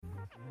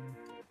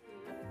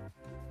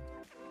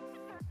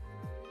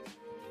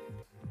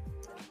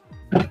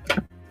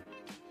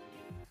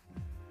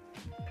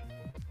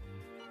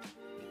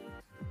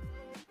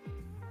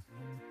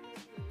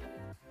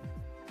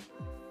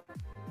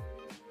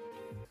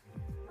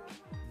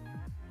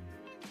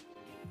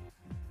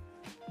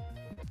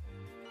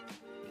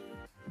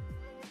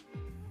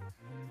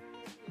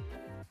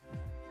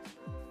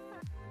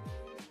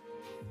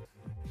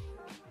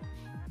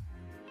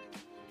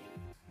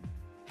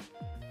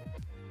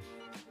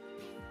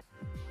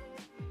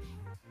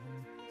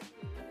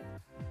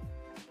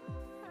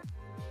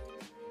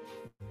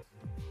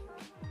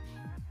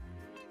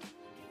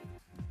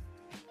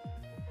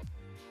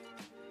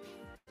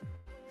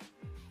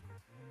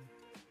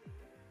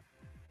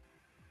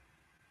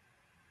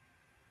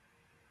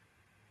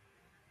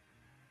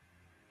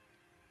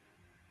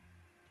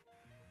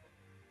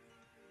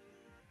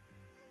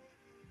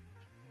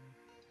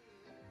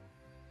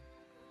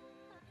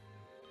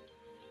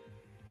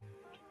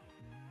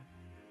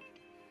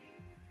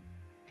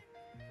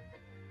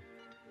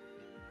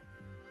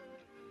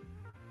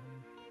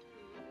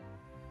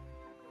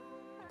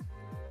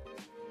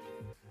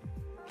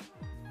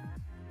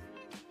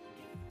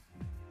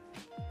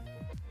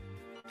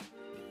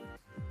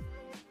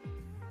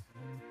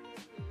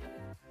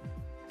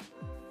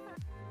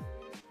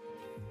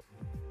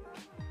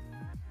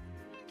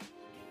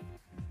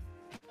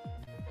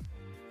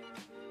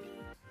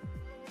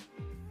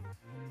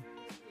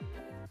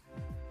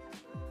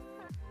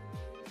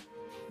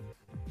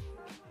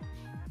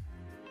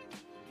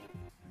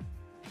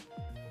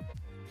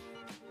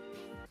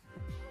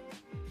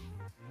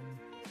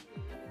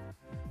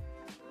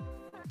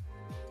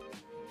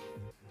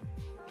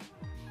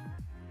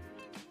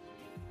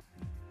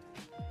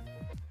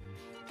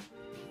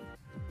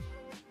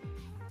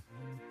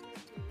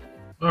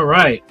All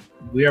right,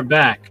 we are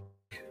back.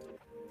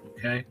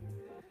 Okay,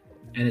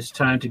 and it's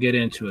time to get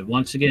into it.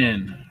 Once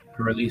again,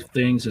 Pearly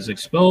Things is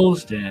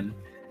exposed and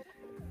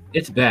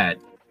it's bad.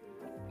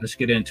 Let's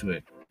get into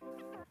it.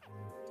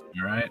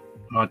 All right,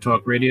 on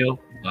Talk Radio,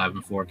 live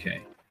in 4K.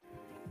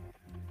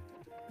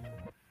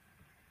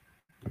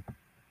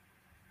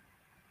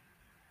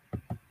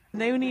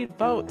 They need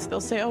votes.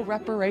 They'll say, "Oh,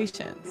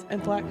 reparations,"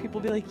 and black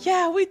people be like,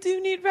 "Yeah, we do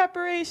need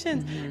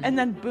reparations," and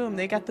then boom,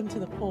 they get them to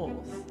the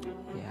polls.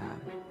 Yeah,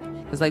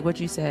 it's like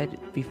what you said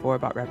before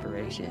about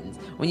reparations.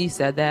 When you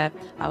said that,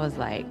 I was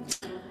like,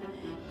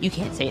 "You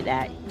can't say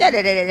that." Da,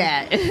 da, da, da,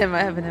 da.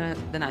 And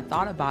then I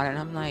thought about it, and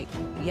I'm like,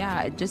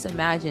 "Yeah, just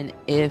imagine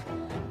if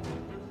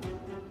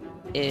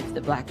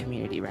the black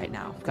community right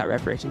now got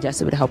reparations.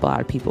 Yes, it would help a lot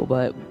of people,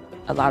 but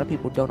a lot of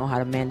people don't know how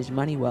to manage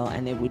money well,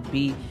 and it would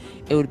be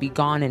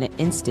gone in an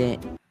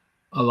instant."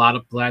 A lot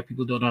of black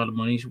people don't know how to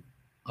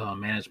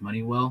manage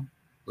money well.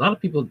 A lot of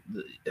people,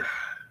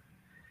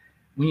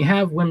 when you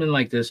have women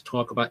like this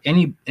talk about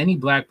any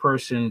black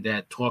person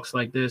that talks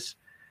like this,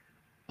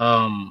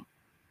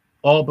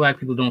 all black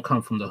people don't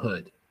come from the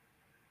hood.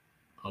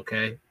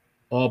 Okay,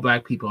 all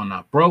black people are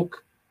not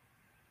broke.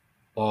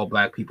 All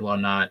black people are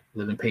not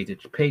living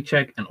paycheck to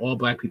paycheck, and all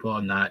black people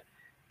are not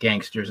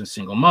gangsters and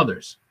single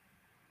mothers.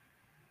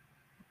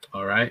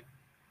 All right.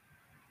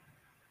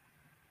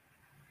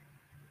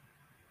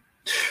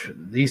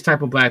 These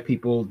type of black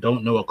people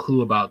don't know a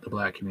clue about the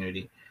black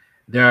community.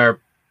 There are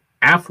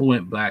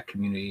affluent black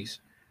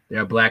communities.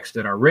 There are blacks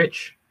that are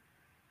rich,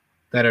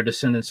 that are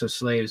descendants of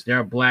slaves. There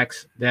are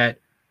blacks that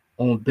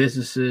own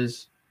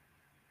businesses.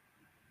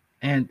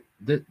 And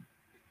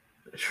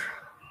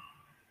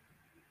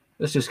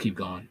let's just keep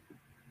going.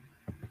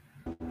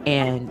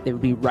 And they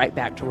would be right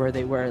back to where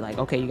they were. Like,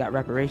 okay, you got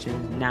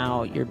reparations.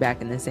 Now you're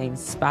back in the same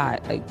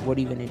spot. Like, what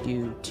are you going to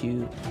do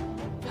to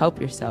help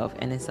yourself?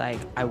 And it's like,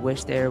 I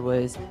wish there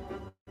was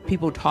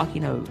people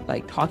talking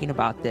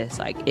about this.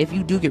 Like, if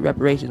you do get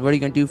reparations, what are you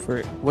going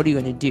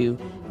to do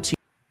to?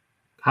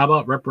 How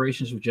about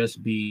reparations would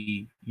just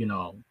be,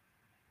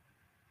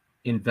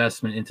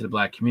 investment into the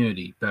black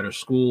community, better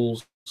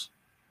schools,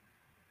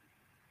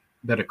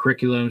 better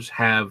curriculums,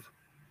 have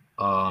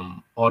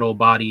auto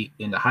body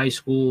in the high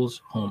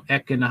schools, home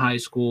ec in the high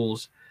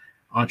schools,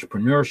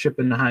 entrepreneurship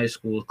in the high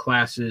schools,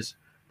 classes,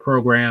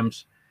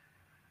 programs.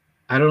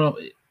 I don't know.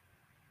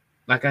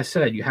 Like I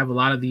said, you have a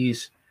lot of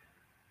these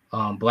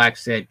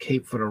blacks that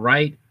cape for the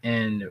right,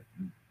 and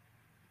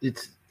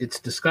it's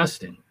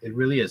disgusting. It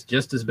really is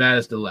just as bad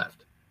as the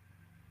left.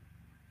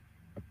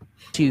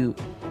 To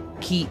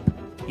keep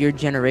your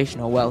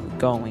generational wealth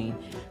going.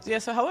 Yeah,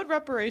 so how would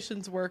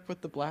reparations work with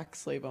the black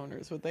slave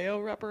owners? Would they owe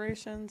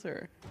reparations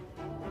or?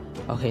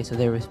 Okay, so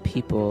there were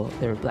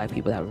black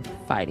people that were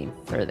fighting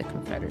for the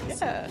Confederacy.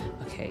 Yeah.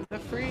 Okay. The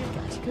free,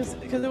 because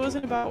it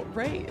wasn't about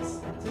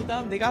race. To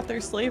them, they got their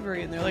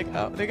slavery and they're like,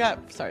 oh,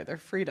 their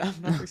freedom,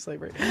 not their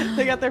slavery.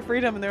 They got their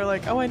freedom and they're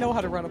like, oh, I know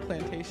how to run a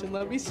plantation.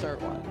 Let me start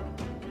one.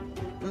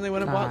 And they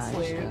went and bought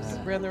slaves,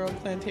 ran their own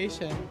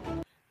plantation.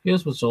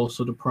 Here's what's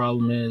also the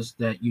problem is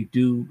that you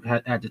do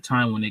at the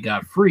time when they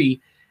got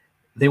free,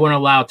 they weren't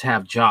allowed to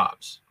have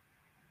jobs.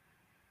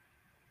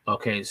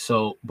 Okay,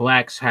 so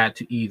blacks had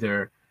to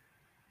either,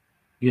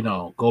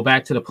 go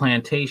back to the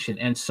plantation,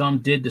 and some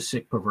did the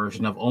sick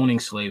perversion of owning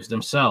slaves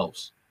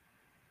themselves.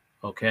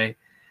 Okay,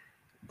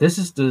 this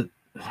is the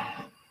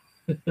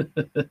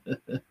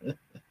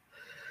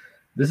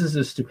this is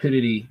the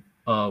stupidity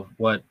of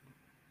what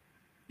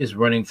is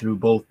running through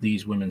both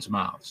these women's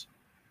mouths.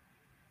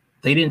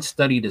 They didn't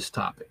study this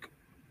topic.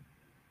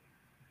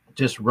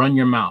 Just run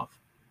your mouth.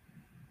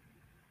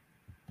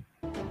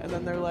 And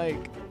then they're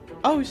like,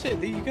 oh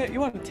shit, you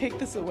want to take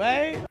this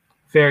away?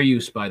 Fair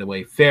use, by the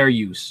way. Fair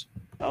use.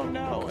 Oh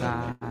no.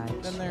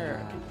 And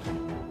then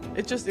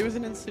it was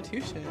an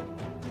institution.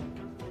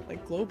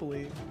 Like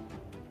globally.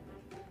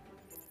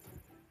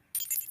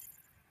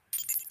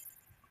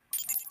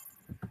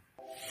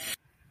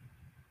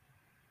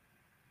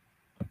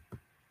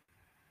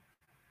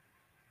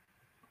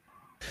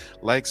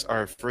 Likes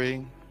are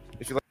free.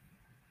 If you like,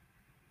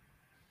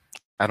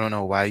 I don't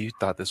know why you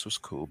thought this was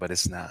cool, but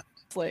it's not.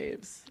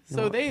 Slaves.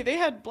 So they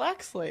had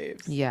black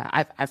slaves. Yeah,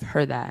 I've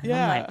heard that.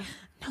 Yeah. I'm like,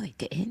 no, they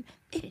didn't.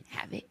 They didn't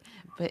have it.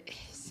 But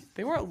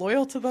they weren't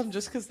loyal to them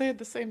just because they had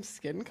the same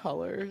skin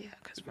color. Yeah,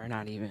 because we're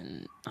not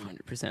even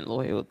 100%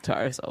 loyal to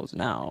ourselves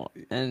now.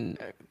 And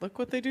look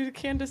what they do to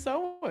Candace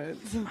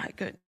Owens. My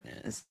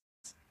goodness.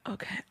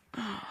 Okay.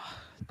 Oh,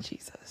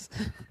 Jesus.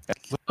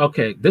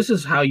 Okay, this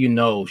is how you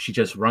know she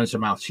just runs her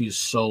mouth. She's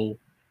so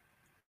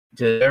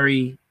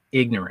very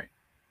ignorant,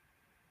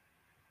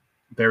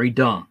 very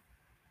dumb,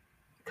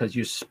 because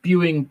you're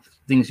spewing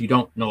things you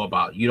don't know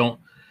about.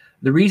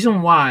 The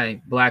reason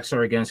why blacks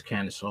are against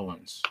Candace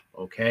Owens,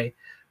 okay,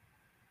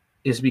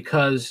 is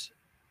because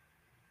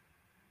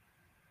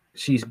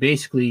she's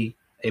basically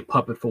a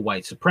puppet for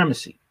white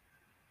supremacy.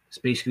 It's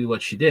basically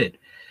what she did.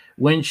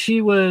 When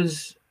she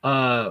was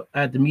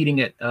at the meeting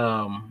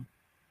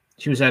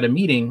she was at a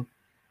meeting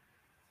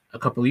a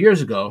couple of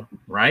years ago,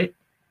 right?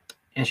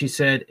 and she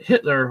said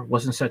Hitler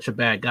wasn't such a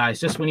bad guy.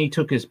 It's just when he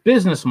took his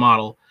business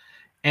model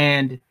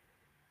and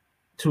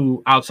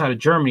to outside of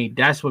Germany,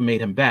 that's what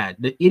made him bad.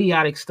 The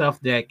idiotic stuff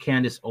that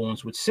Candace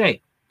Owens would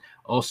say.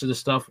 Also, the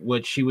stuff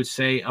what she would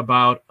say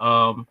about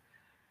Ahmaud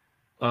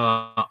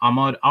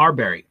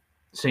Arbery,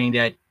 saying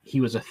that he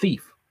was a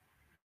thief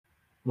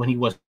when he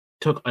was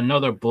took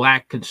another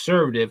black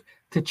conservative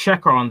to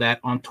check her on that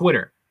on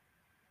Twitter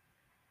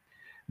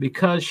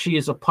because she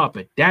is a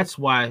puppet. That's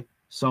why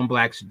some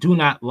blacks do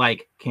not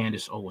like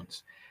Candace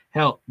Owens.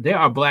 Hell, there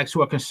are blacks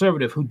who are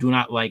conservative who do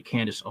not like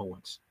Candace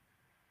Owens.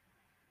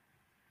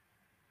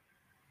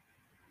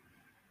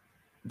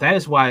 That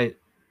is why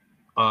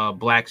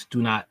blacks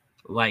do not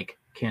like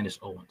Candace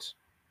Owens.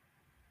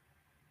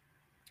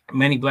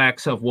 Many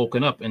blacks have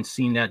woken up and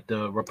seen that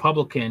the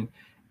Republican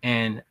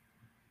and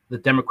the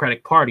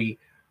Democratic Party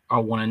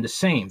are one and the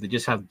same. They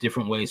just have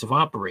different ways of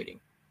operating.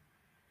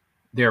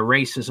 They're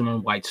racism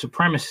and white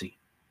supremacy.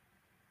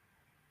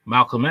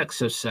 Malcolm X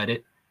has said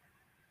it.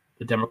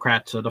 The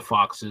Democrats are the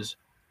foxes,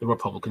 the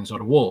Republicans are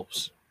the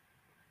wolves.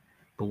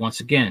 But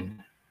once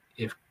again,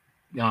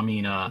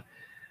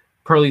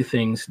 Pearly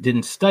Things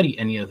didn't study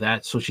any of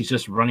that, so she's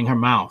just running her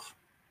mouth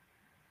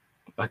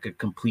like a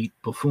complete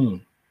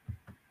buffoon.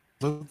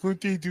 Look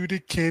what they do to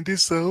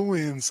Candace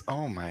Owens.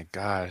 Oh my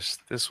gosh.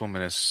 This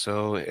woman is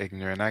so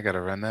ignorant. I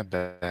gotta run that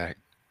back.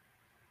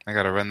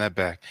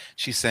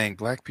 She's saying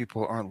black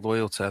people aren't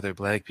loyal to other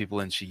black people,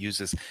 and she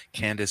uses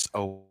Candace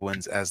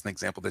Owens as an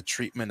example. The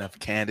treatment of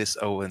Candace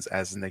Owens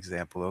as an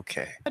example.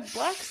 Okay.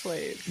 Black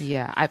slaves.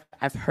 Yeah,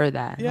 I've heard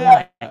that.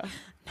 Yeah. Like,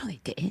 no, they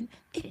didn't.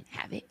 They didn't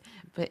have it,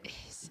 but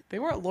they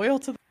weren't loyal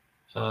to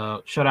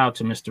shout out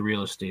to Mr.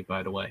 Real Estate,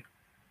 by the way.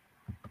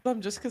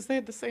 them just because they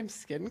had the same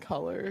skin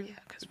color. Yeah,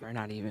 because we're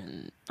not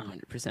even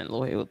 100%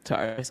 loyal to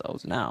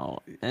ourselves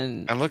now.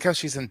 And look how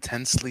she's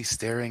intensely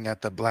staring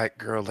at the black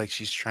girl like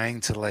she's trying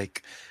to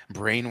like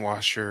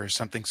brainwash her or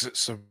something,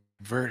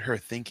 subvert her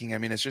thinking. I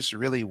mean, it's just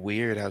really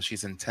weird how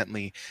she's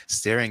intently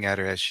staring at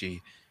her as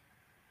she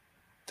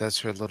does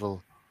her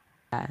little...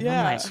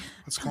 Yeah. Like,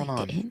 what's going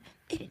on? They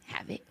didn't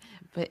have it,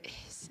 but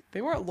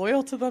they weren't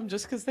loyal to them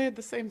just because they had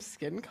the same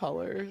skin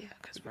color. Yeah,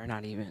 because we're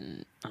not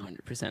even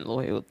 100%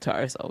 loyal to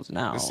ourselves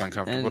now. It's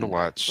uncomfortable to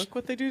watch. Look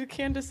what they do to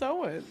Candace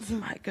Owens.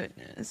 My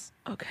goodness.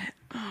 Okay.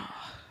 Oh,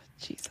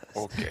 Jesus.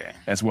 Okay.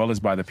 As well as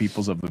by the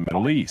peoples of the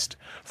Middle East,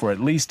 for at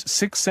least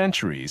 6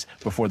 centuries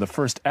before the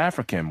first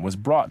African was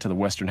brought to the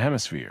Western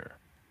Hemisphere.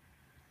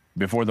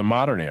 Before the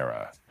modern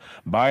era,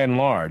 by and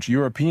large,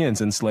 Europeans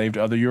enslaved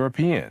other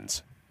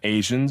Europeans,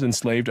 Asians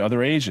enslaved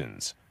other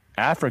Asians,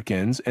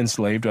 Africans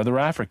enslaved other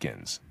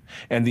Africans,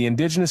 and the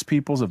indigenous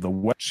peoples of the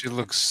West. She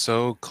looks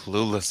so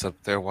clueless up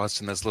there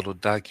watching this little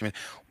document.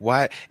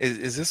 Why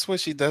is this what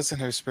she does in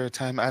her spare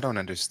time? I don't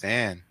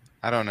understand.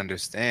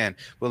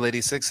 Well,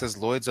 86 says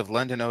Lloyd's of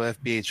London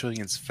OFBA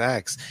Trillions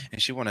facts, and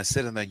she want to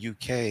sit in the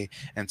UK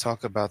and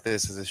talk about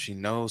this as if she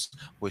knows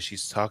what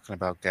she's talking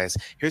about, guys.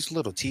 Here's a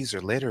little teaser.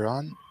 Later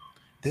on,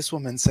 this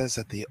woman says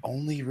that the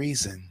only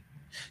reason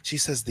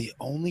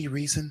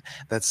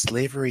that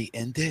slavery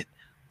ended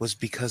was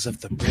because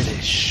of the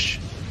British.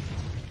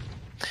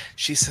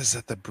 She says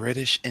that the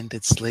British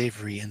ended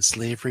slavery, and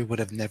slavery would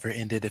have never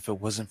ended if it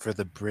wasn't for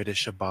the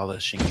British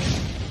abolishing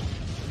it.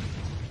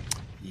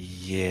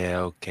 Yeah,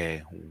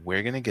 okay.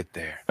 We're going to get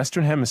there.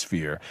 Western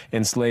Hemisphere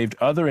enslaved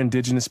other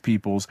indigenous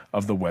peoples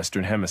of the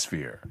Western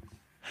Hemisphere.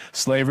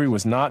 Slavery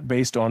was not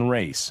based on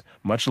race,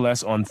 much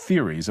less on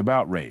theories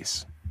about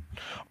race.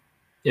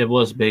 It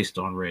was based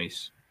on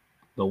race.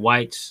 The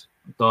whites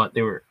thought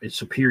they were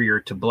superior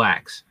to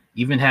blacks.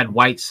 Even had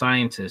white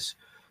scientists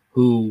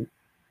who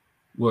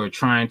were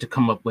trying to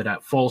come up with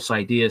false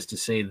ideas to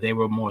say they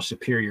were more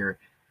superior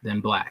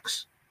than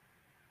blacks.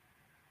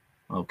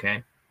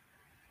 Okay.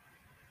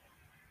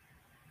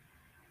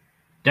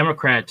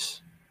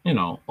 Democrats,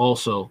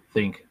 also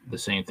think the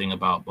same thing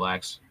about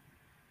blacks.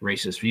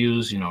 Racist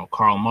views,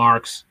 Karl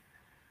Marx,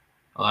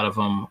 a lot of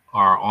them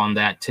are on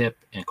that tip,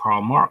 and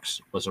Karl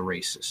Marx was a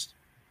racist.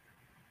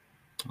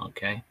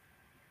 Okay.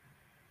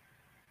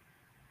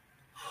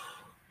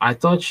 I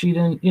thought she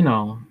didn't,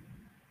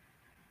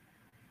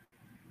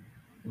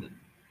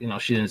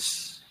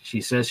 she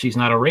says she's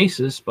not a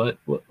racist, but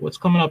what's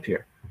coming up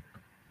here?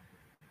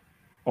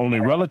 Only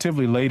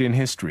relatively late in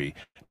history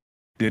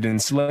did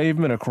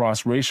enslavement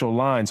across racial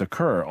lines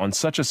occur on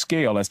such a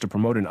scale as to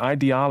promote an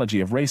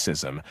ideology of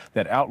racism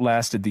that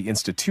outlasted the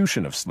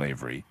institution of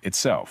slavery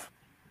itself.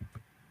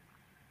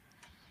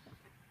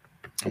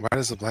 Why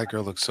does the black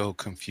girl look so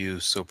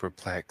confused, so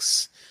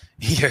perplexed?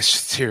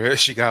 Yes,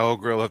 she got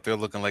old girl up there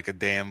looking like a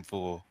damn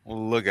fool.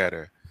 Look at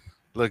her.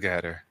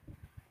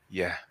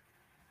 Yeah.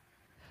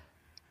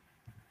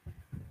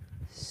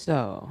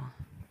 So,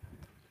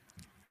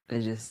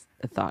 a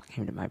thought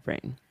came to my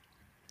brain.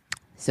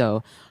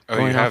 So,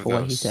 going off of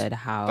what he said,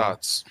 how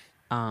thoughts.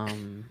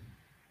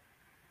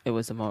 It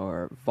was a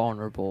more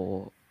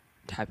vulnerable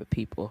type of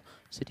people.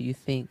 So, do you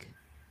think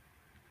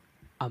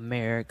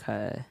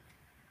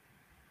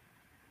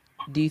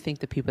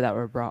the people that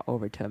were brought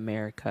over to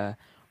America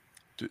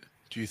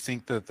Do you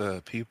think that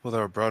the people that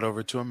were brought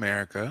over to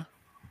America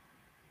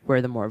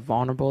were the more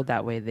vulnerable?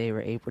 That way they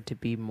were able to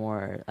be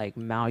more like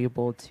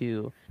malleable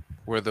to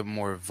were the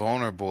more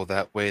vulnerable?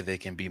 That way they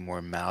can be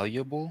more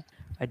malleable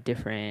a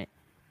different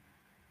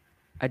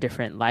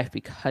life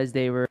because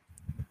they were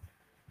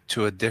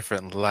to a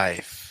different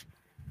life.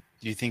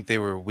 Do you think they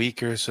were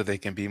weaker so they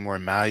can be more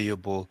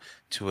malleable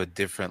to a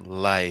different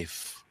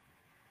life?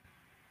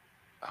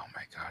 Oh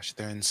my gosh,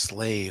 they're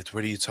enslaved.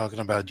 What are you talking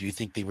about? Do you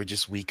think they were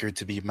just weaker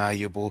to be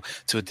malleable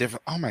to a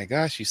different? Oh my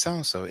gosh, you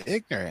sound so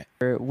ignorant.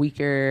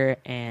 weaker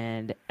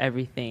and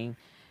everything.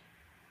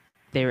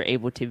 They were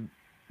able to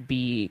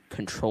be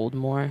controlled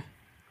more.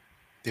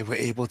 They were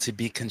able to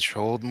be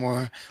controlled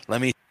more.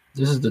 Let me.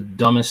 This is the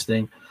dumbest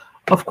thing.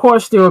 Of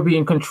course, they were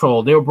being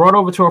controlled. They were brought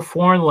over to a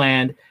foreign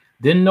land,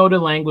 didn't know the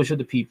language of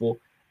the people,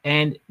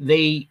 and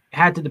they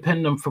had to depend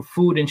on them for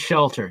food and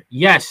shelter.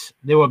 Yes,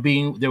 they were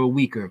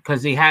weaker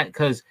because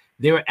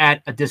they were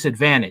at a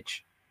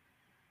disadvantage.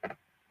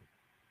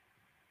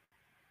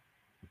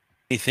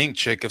 You think,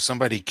 chick, if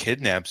somebody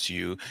kidnaps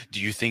you, do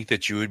you think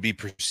that you would be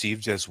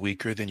perceived as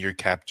weaker than your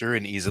captor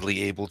and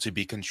easily able to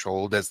be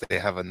controlled as they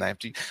have a knife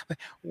to you? Like,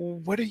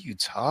 what are you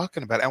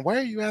talking about? And why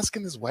are you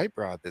asking this white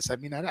broad this? I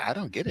mean, I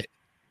don't get it.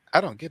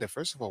 I don't get it.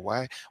 First of all,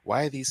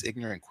 why these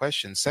ignorant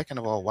questions? Second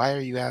of all, why are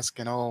you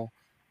asking, oh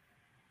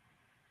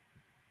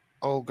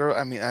girl?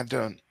 I mean, I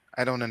don't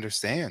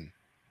understand.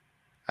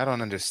 I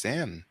don't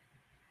understand.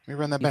 Let me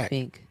run that You back.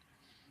 think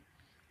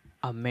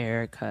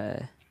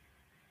America?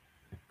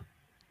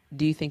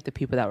 Do you think the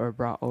people that were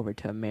brought over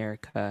to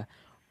America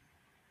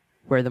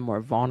were the more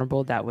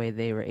vulnerable? That way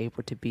they were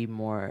able to be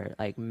more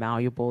like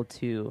malleable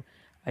to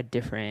a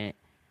different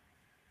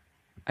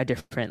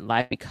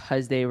life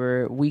because they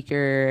were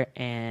weaker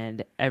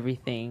and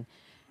everything.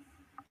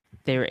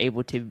 They were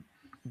able to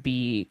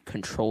be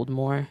controlled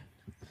more.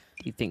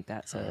 Do you think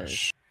that's a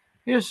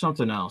Here's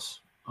something else.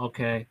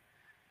 Okay,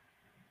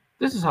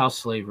 this is how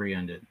slavery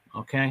ended.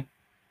 Okay.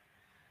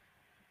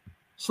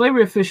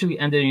 Slavery officially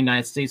ended in the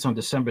United States on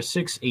December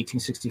 6,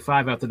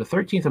 1865, after the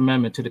 13th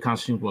Amendment to the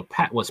Constitution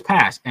was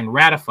passed and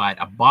ratified,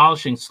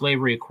 abolishing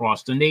slavery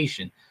across the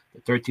nation. The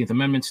 13th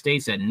Amendment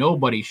states that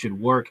nobody should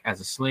work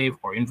as a slave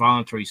or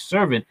involuntary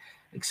servant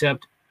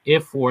except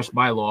if forced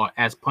by law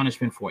as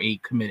punishment for a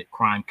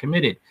crime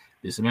committed.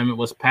 This amendment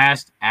was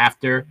passed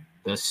after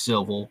the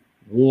Civil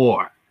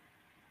War.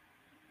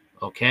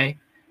 Okay?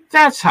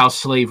 That's how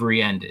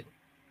slavery ended.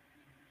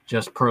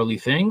 Just pearly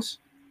things?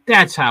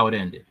 That's how it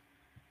ended.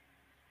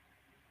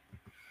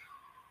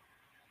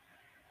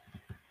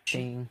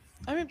 thing?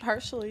 I mean,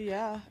 partially,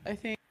 yeah. I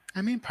think.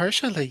 I mean,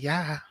 partially,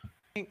 yeah.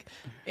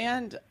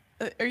 And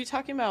are you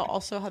talking about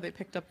also how they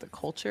picked up the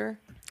culture?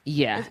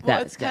 Yeah.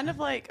 It's kind of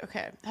like,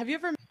 okay, have you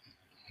ever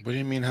What do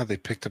you mean how they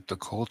picked up the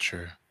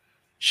culture?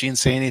 She didn't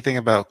say anything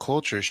about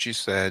culture. She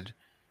said,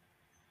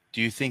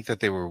 do you think that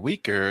they were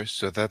weaker,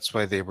 so that's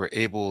why they were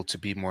able to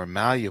be more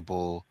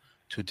malleable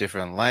to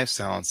different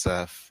lifestyle and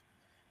stuff?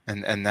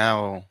 And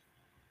now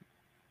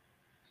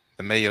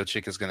the Mayo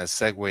chick is going to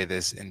segue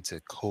this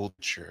into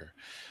culture.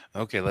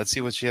 Okay, let's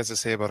see what she has to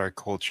say about our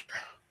culture.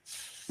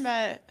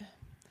 met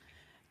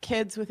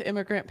kids with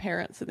immigrant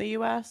parents in the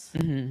U.S.?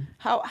 Mm-hmm.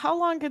 How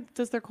long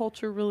does their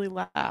culture really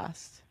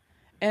last?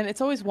 And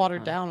it's always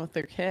watered down with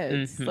their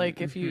kids. Mm-hmm,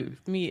 Like if you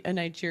meet a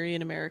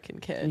Nigerian American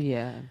kid,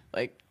 Yeah.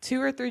 like 2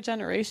 or 3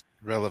 generations.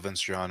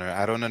 Relevance, Your Honor.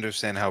 I don't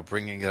understand how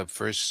bringing up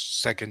first,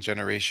 second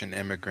generation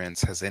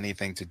immigrants has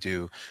anything to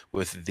do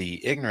with the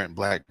ignorant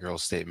black girl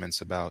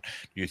statements about,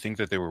 do you think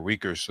that they were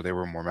weaker so they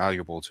were more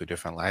malleable to a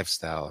different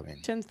lifestyle? I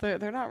mean,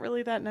 They're not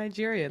really that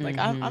Nigerian. Like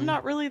Mm-hmm. I'm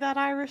not really that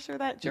Irish or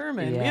that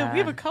German. We have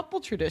Yeah. a couple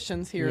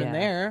traditions here and Yeah.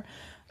 there,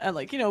 and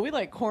like we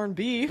like corned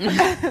beef,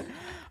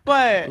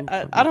 but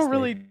I don't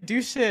really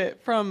do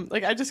shit from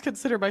like I just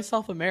consider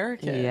myself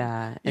American.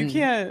 Yeah. You And-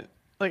 can't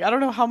like I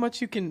don't know how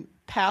much you can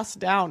pass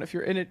down if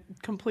you're in a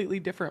completely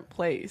different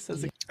place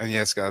as a and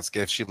yes, God's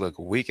gift, she looked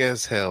weak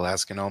as hell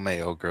asking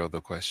Mayo girl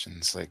the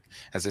questions, like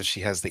as if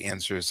she has the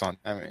answers on.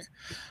 I mean,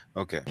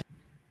 okay.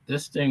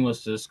 This thing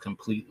was just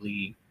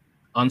completely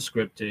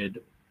unscripted.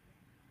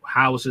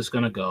 How is this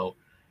going to go?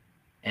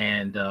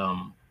 And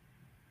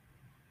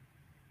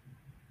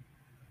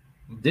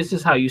this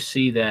is how you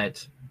see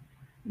that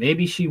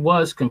maybe she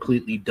was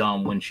completely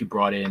dumb when she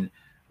brought in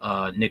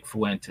Nick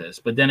Fuentes.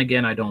 But then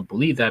again, I don't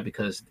believe that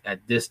because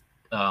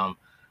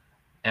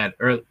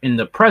in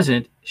the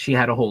present, she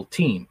had a whole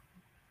team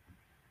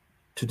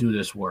to do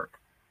this work,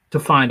 to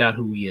find out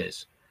who he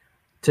is,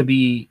 to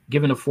be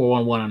given a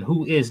 411 on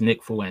who is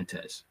Nick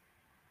Fuentes.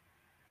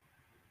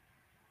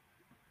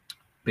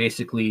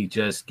 Basically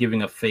just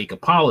giving a fake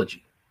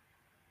apology,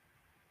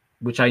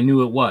 which I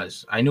knew it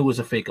was. I knew it was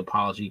a fake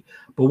apology.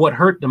 But what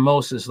hurt the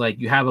most is like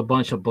you have a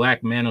bunch of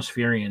black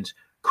manospherians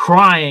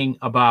crying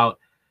about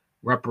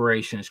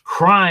reparations,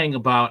 crying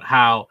about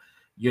how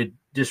you're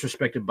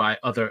disrespected by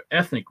other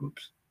ethnic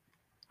groups.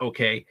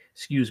 Okay,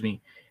 excuse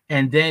me.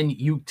 And then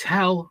you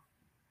tell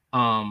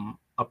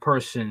a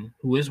person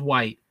who is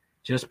white,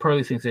 just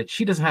Pearly Things, that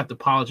she doesn't have to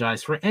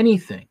apologize for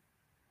anything.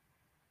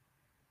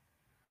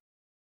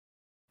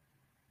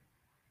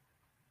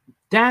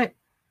 That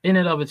in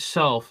and of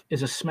itself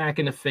is a smack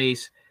in the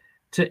face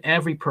to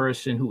every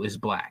person who is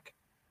black.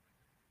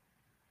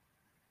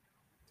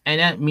 And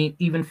that means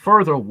even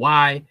further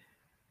why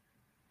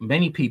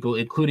many people,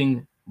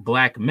 including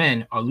black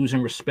men, are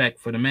losing respect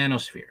for the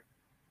manosphere.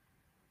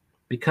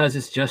 Because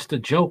it's just a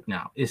joke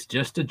now. It's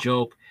just a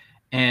joke.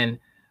 And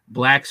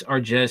blacks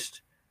are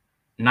just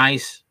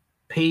nice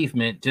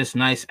pavement, just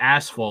nice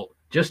asphalt,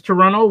 just to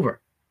run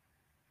over.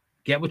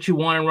 Get what you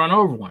want and run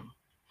over one.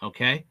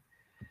 Okay?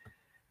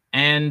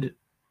 And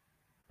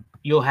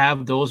you'll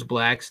have those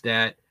blacks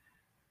that,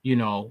 you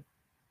know,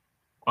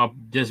 are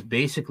just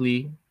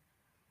basically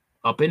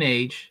up in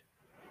age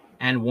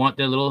and want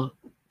their little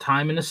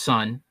time in the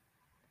sun.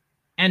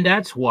 And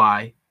that's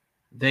why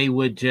they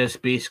would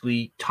just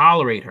basically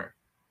tolerate her.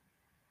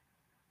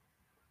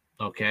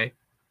 Okay?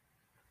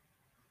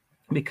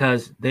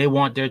 Because they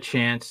want their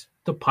chance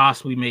to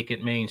possibly make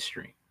it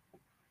mainstream.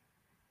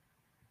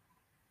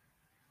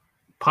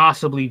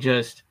 Possibly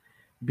just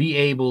be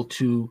able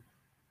to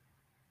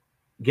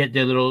get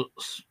their little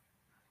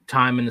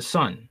time in the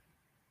sun.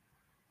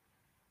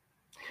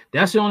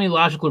 That's the only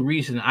logical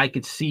reason I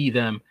could see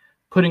them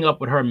putting up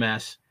with her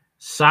mess,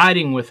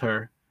 siding with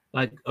her,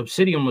 like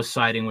Obsidian was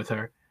siding with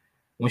her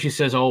when she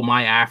says, "Oh,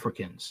 my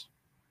Africans."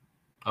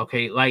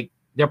 Okay, like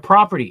their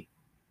property.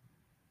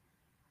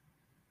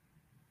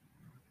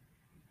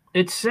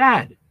 It's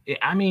sad.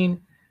 I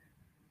mean,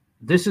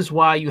 this is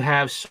why you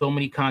have so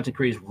many content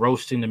creators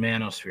roasting the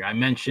manosphere. I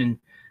mentioned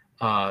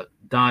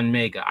Don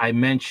Mega. I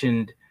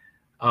mentioned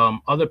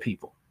other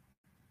people.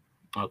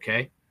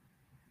 Okay.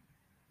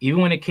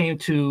 Even when it came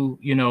to,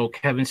 you know,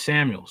 Kevin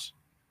Samuels,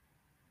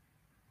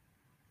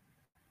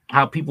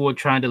 how people were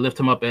trying to lift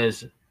him up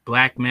as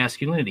black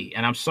masculinity.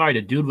 And I'm sorry,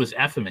 the dude was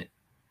effeminate.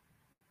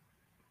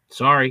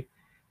 Sorry,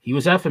 he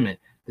was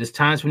effeminate. There's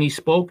times when he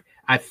spoke,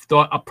 I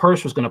thought a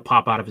purse was going to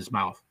pop out of his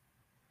mouth.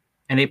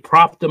 And they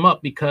propped him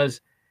up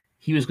because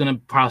he was going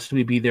to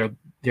possibly be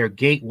their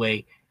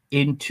gateway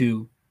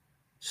into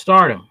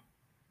stardom,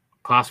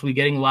 possibly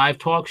getting live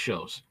talk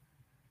shows.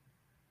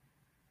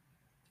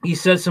 He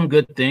said some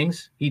good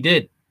things. He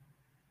did.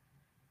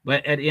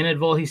 But at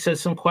interval, he said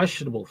some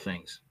questionable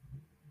things.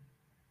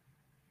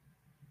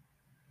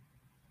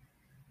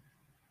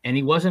 And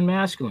he wasn't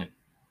masculine.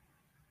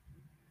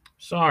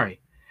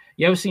 Sorry.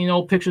 You ever seen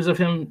old pictures of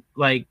him,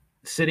 like,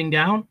 sitting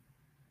down?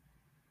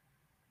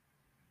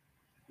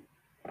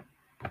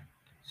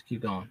 Let's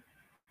keep going.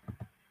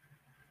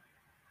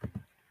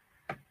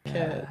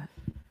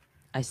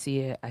 I see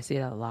it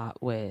a lot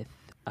with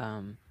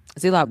I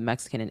see a lot of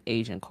Mexican and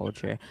Asian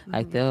culture.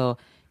 Like they'll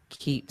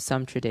keep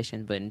some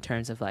tradition, but in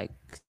terms of like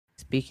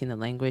speaking the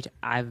language,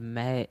 I've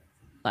met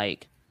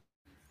like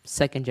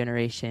second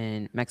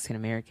generation Mexican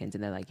Americans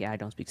and they're like, yeah, I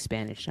don't speak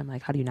Spanish. I'm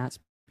like, how do you not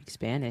speak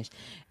Spanish?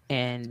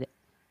 And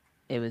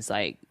it was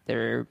like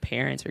their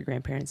parents or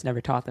grandparents never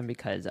taught them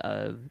because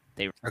of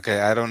they. Okay,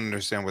 I don't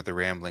understand what they're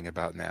rambling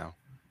about now.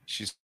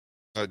 She's.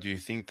 Do you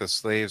think the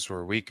slaves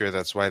were weaker?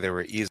 That's why they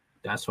were easy.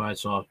 That's why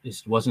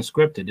it wasn't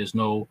scripted. There's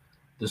no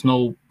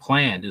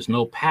plan. There's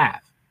no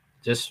path.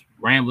 Just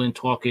rambling,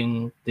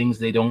 talking things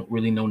they don't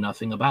really know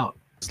nothing about.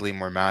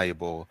 More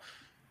malleable.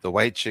 The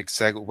white chick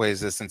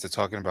segues this into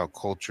talking about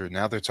culture.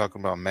 Now they're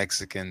talking about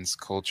Mexicans'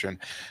 culture, and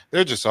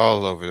they're just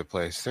all over the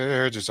place.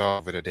 They're just all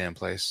over the damn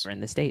place.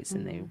 In the States,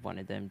 and they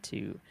wanted them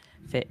to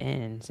fit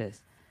in. It's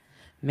just,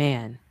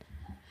 man,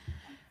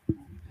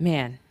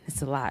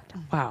 it's a lot.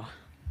 Wow.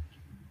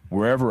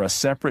 Wherever a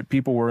separate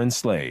people were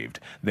enslaved,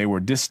 they were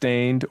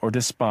disdained or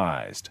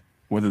despised,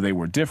 whether they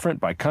were different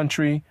by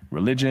country,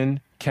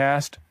 religion,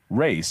 caste,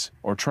 race,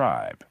 or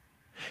tribe.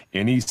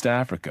 In East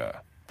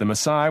Africa, the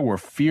Maasai were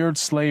feared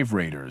slave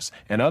raiders,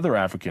 and other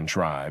African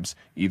tribes,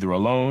 either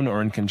alone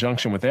or in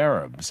conjunction with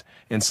Arabs,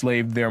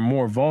 enslaved their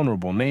more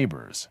vulnerable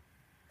neighbors.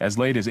 As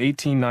late as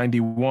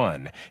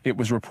 1891, it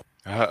was reported.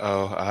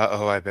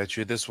 I bet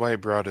you this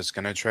white broad is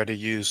going to try to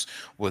use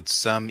what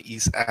some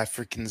East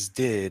Africans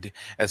did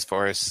as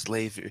far as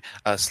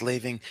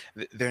slaving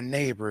their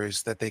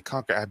neighbors that they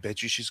conquer. I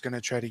bet you she's going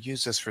to try to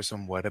use this for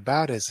some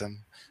whataboutism.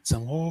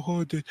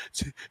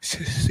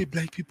 Say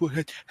black people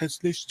had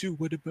slaves too.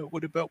 What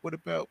about?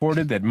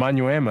 Reported that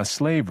Manyuema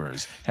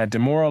slavers had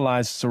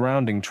demoralized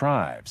surrounding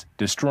tribes,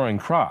 destroying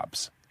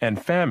crops,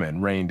 and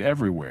famine reigned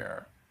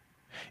everywhere.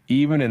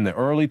 Even in the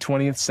early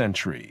 20th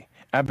century,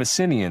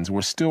 Abyssinians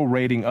were still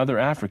raiding other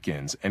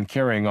Africans and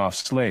carrying off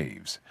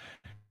slaves.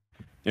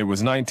 It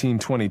was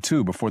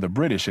 1922 before the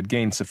British had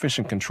gained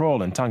sufficient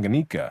control in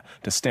Tanganyika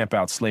to stamp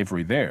out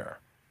slavery there.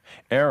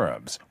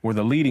 Arabs were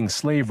the leading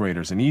slave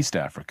raiders in East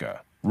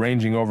Africa,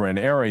 ranging over an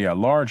area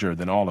larger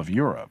than all of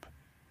Europe.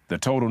 The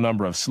total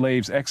number of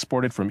slaves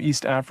exported from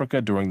East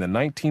Africa during the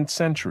 19th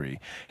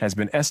century has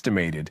been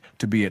estimated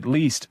to be at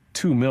least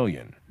 2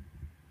 million.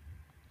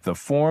 The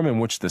form in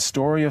which the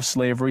story of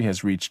slavery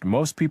has reached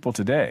most people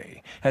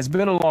today has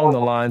been along the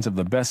lines of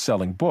the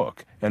best-selling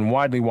book and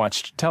widely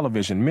watched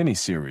television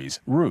miniseries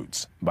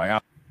Roots by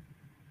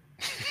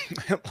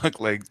It looked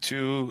like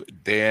two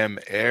damn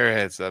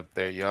airheads up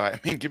there, y'all. I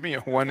mean, give me a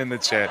one in the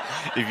chat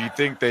if you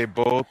think they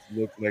both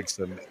look like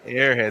some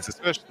airheads,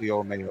 especially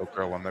old Mayo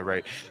girl on the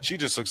right. She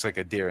just looks like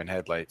a deer in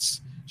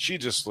headlights. She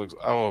just looks,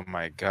 oh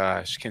my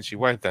gosh. Can she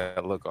wipe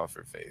that look off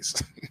her face?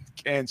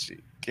 Can she?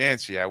 Can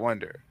she? I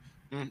wonder.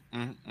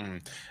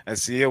 Mm-mm-mm. I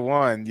see a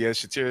one. Yeah,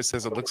 Shatira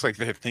says it looks like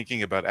they're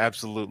thinking about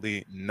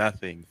absolutely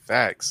nothing.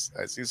 Facts.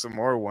 I see some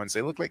more ones.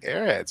 They look like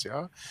airheads,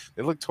 y'all.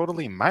 They look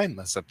totally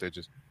mindless up there,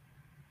 just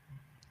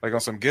like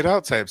on some get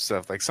out type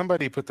stuff. Like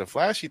somebody put the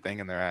flashy thing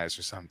in their eyes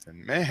or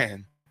something.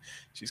 Man,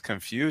 she's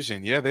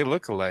confusion. Yeah, they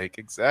look alike.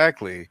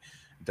 Exactly.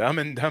 Dumb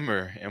and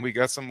Dumber. And we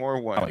got some more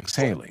Alex ones.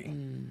 Haley.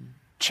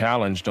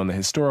 Challenged on the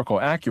historical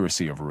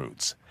accuracy of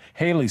roots,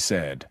 Haley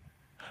said,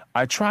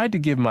 I tried to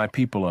give my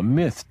people a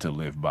myth to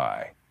live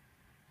by.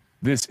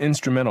 This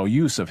instrumental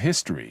use of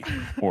history,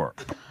 or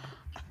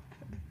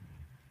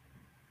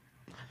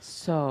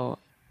So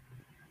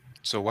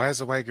So why is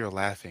the white girl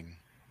laughing?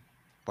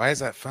 Why is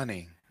that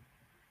funny?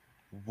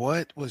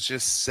 What was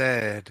just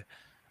said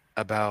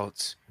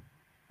about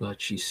But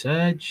she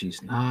said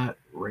she's not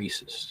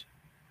racist.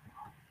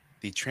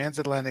 the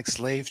transatlantic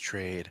slave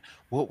trade?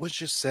 What was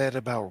just said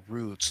about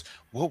roots?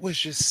 What was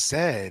just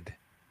said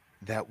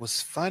that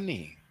was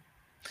funny?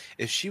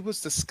 If she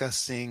was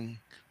discussing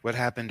what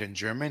happened in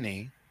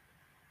Germany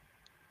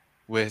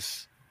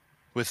with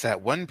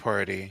that one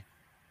party,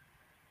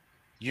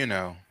 you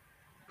know,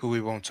 who we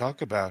won't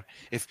talk about.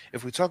 If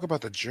we talk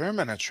about the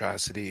German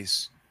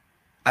atrocities,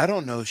 I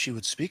don't know if she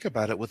would speak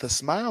about it with a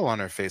smile on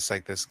her face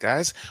like this,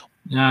 guys.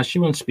 Nah, she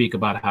wouldn't speak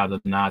about how the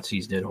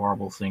Nazis did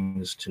horrible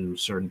things to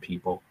certain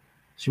people.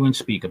 She wouldn't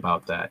speak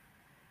about that.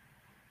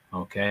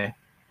 Okay.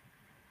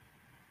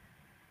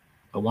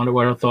 I wonder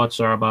what her thoughts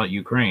are about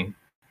Ukraine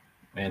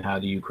and how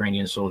the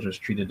Ukrainian soldiers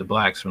treated the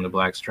blacks when the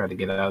blacks tried to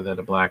get out of there,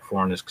 the black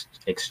foreign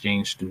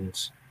exchange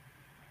students.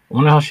 I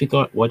wonder how she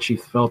thought, what she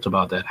felt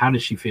about that. How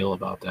did she feel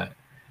about that?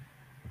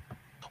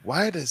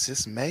 Why does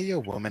this Maya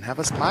woman have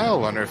a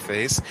smile on her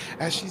face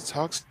as she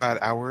talks about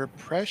our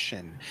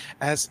oppression,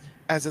 as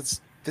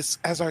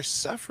our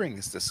suffering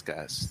is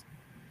discussed?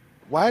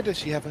 Why does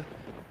she have a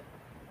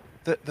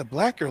the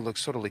black girl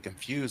looks totally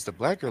confused. The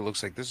black girl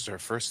looks like this is her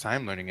first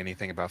time learning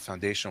anything about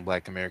foundational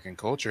black American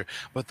culture.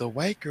 But the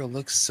white girl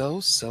looks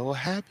so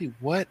happy.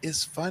 What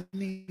is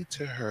funny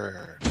to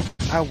her?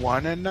 I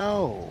want to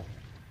know.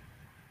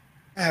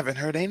 I haven't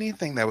heard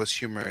anything that was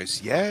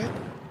humorous yet.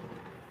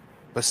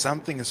 But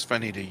something is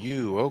funny to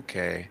you.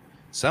 Okay.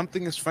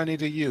 Something is funny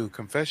to you.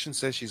 Confession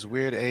says she's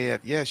weird AF.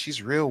 Yeah,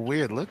 she's real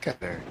weird. Look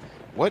at her.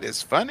 What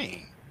is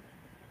funny?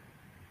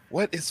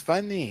 What is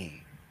funny?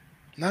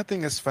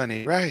 Nothing is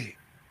funny. Right.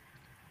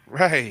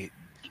 Right.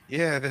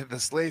 Yeah, the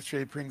slave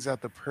trade brings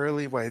out the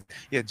pearly white.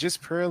 Yeah,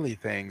 just pearly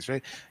things,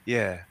 right?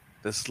 Yeah.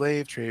 The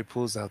slave trade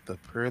pulls out the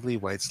pearly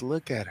whites.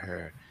 Look at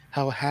her.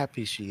 How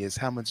happy she is.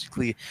 How much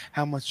glee.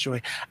 How much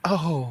joy.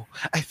 Oh,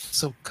 I feel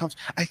so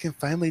comfortable. I can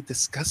finally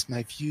discuss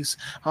my views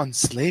on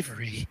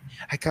slavery.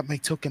 I got my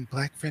token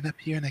black friend up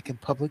here and I can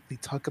publicly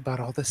talk about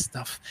all the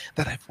stuff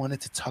that I've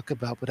wanted to talk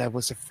about, but I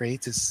was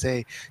afraid to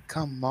say.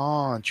 Come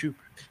on, true.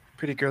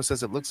 Pretty girl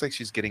says it looks like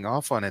she's getting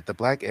off on it. The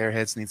black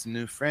airheads needs a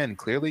new friend.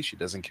 Clearly, she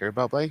doesn't care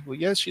about black. Well,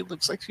 yes, she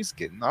looks like she's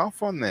getting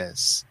off on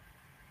this.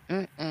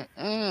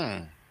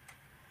 Why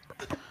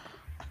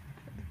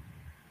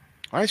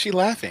is she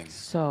laughing?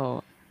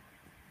 So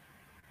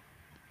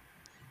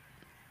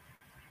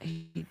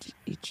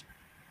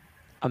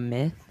a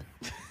myth.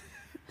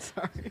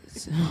 Sorry.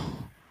 So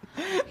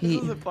This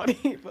isn't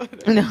funny,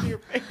 but No. your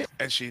face.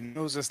 And she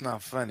knows it's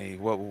not funny.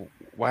 What?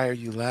 Why are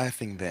you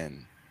laughing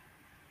then?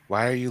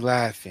 Why are you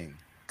laughing?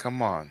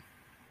 Come on.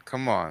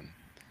 Come on.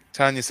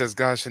 Tanya says,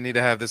 gosh, I need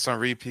to have this on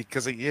repeat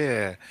because,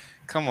 yeah,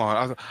 come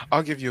on.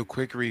 I'll give you a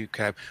quick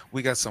recap.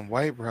 We got some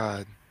white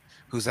rod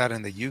who's out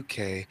in the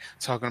UK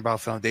talking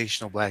about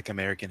foundational black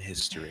American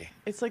history.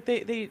 It's like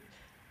they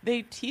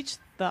teach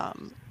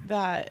them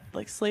that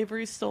like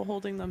slavery is still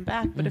holding them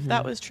back. But if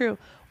that was true,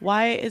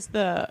 why is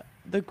the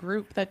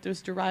group that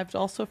was derived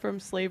also from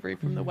slavery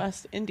from the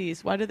West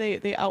Indies, why do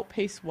they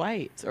outpace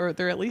whites, or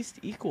they're at least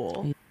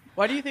equal?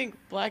 Why do you think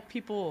black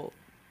people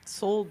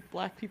sold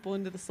black people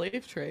into the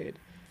slave trade?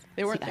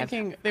 They weren't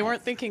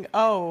thinking,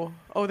 oh,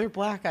 they're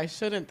black, I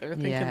shouldn't. They're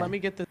thinking, let me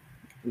get this.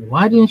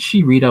 Why didn't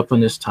she read up on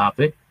this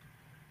topic?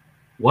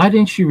 Why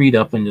didn't she read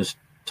up on this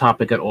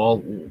topic at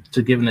all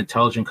to give an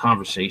intelligent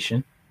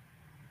conversation?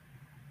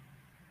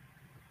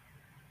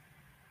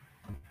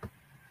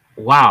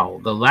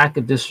 Wow, the lack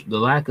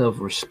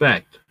of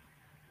respect.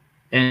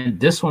 And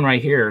this one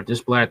right here,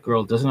 this black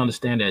girl doesn't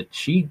understand that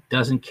she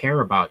doesn't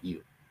care about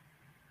you.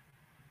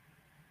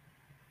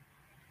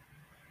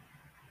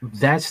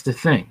 That's the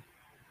thing.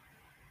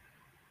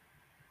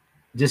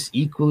 Just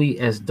equally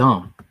as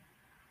dumb.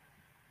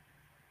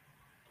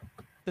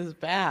 This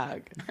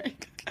bag.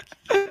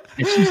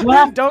 And she's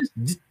laughing.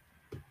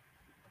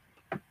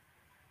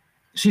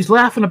 She's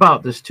laughing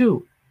about this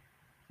too.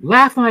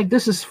 Laughing like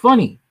this is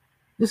funny.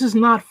 This is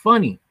not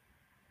funny.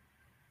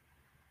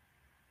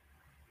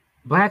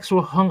 Blacks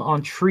were hung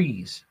on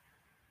trees.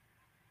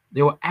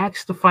 They were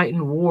asked to fight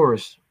in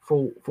wars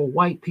for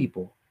white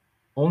people,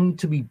 only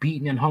to be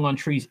beaten and hung on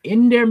trees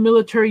in their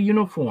military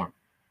uniform.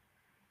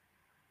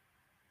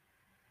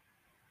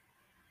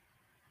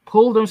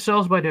 Pulled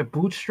themselves by their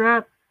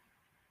bootstrap,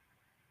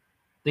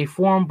 they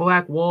formed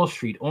Black Wall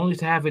Street, only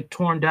to have it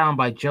torn down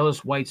by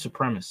jealous white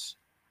supremacists.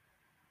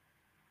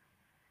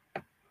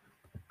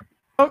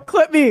 Don't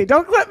clip me!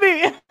 Don't clip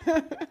me!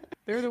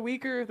 They're the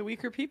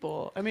weaker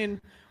people. I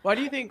mean, why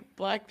do you think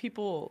black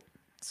people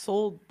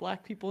sold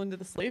black people into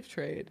the slave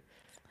trade?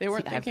 They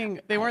weren't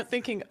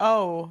thinking,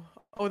 oh,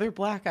 they're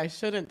black, I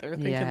shouldn't. They're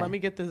thinking, let me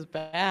get this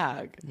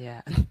bag.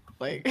 Yeah.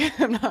 Like,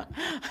 I'm not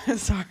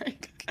sorry.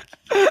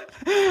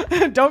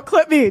 Don't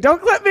clip me.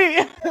 Don't clip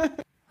me.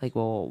 Like,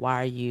 well,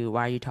 why are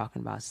you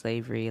talking about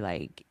slavery?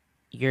 Like,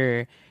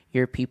 your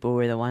people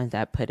were the ones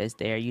that put us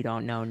there. You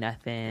don't know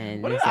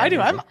nothing. What did I do?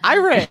 I'm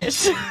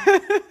Irish.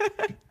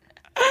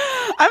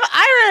 I'm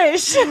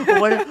Irish.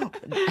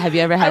 Have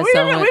you ever had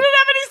someone? We didn't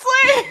have any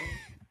slaves.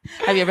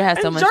 Have you ever had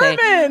someone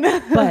German.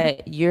 say,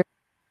 but you're...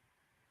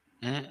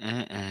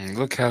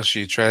 Look how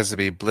she tries to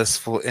be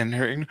blissful in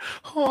her.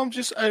 Oh, I'm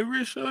just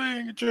Irish. I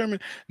ain't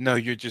German. No,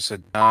 you're just a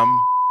dumb.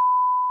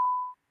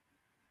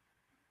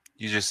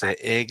 You just an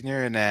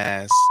ignorant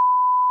ass.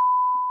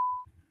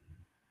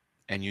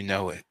 And you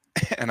know it.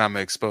 And I'm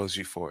going to expose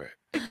you for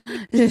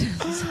it.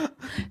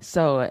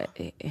 So,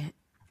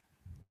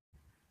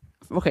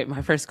 okay,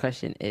 my first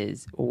question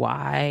is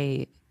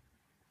why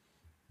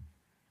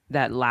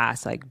that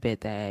last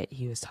bit that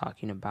he was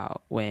talking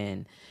about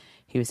when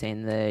he was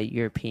saying the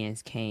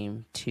Europeans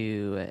came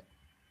to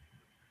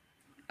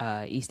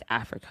East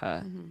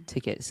Africa to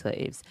get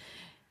slaves.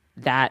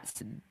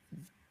 That's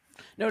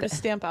to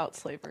stamp out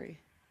slavery.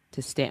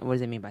 What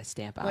does it mean by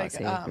stamp out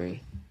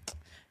slavery?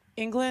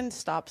 England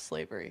stopped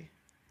slavery.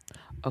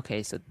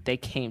 Okay, so they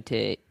came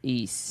to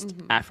East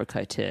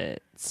Africa to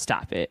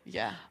stop it.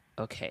 Yeah.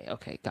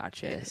 Okay,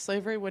 gotcha. Yeah,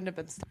 slavery wouldn't have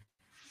been stopped.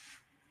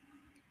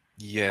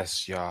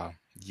 Yes, y'all.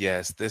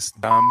 Yes, this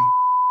dumb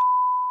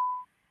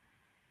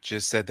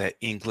just said that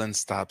England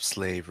stopped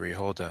slavery.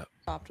 Hold up.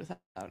 Stopped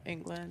without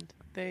England.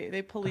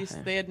 They policed.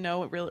 Okay. They had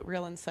no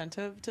real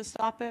incentive to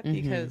stop it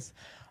because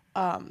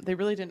they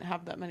really didn't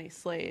have that many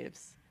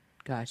slaves.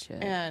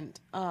 Gotcha. And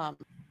I'm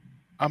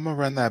gonna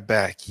run that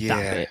back.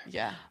 Yeah.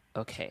 Yeah.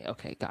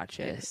 Okay,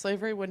 gotcha. Yeah,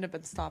 slavery wouldn't have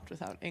been stopped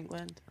without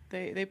England.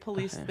 They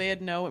policed. Okay. They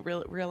had no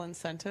real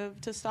incentive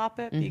to stop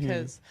it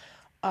because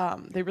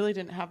they really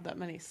didn't have that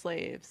many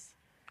slaves.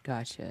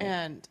 Gotcha.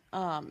 And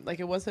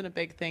it wasn't a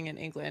big thing in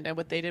England. And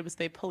what they did was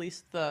they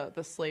policed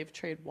the slave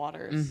trade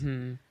waters.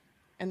 And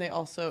they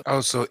also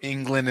so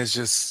England is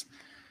just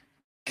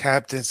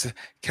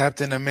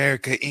Captain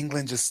America.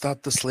 England just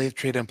stopped the slave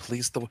trade and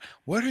policed the.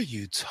 What are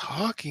you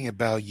talking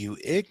about, you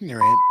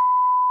ignorant?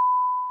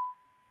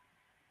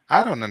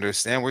 I don't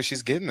understand where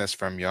she's getting this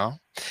from, y'all.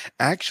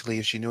 Actually,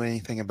 if she knew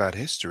anything about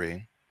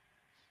history,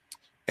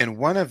 in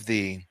one of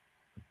the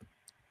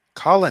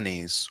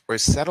colonies or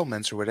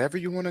settlements or whatever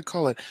you want to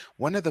call it,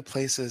 one of the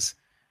places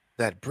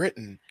that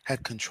Britain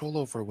had control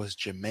over was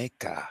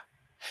Jamaica.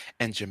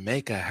 And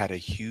Jamaica had a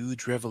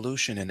huge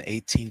revolution in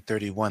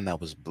 1831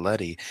 that was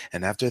bloody.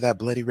 And after that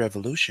bloody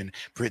revolution,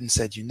 Britain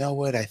said, you know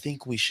what? I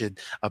think we should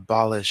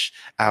abolish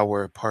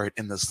our part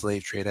in the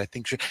slave trade. I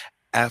think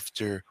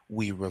after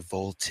we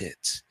revolted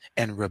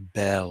and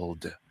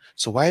rebelled.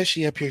 So why is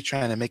she up here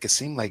trying to make it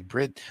seem like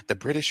the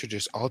British are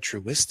just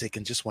altruistic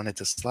and just wanted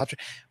to slap her?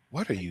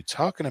 What are you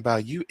talking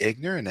about, you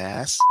ignorant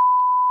ass?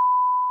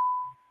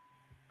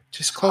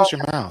 Just close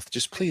your mouth.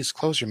 Just please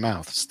close your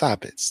mouth.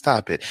 Stop it.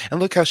 Stop it. And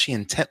look how she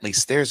intently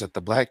stares at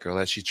the black girl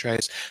as she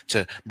tries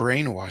to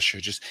brainwash her,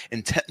 just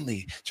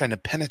intently trying to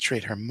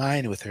penetrate her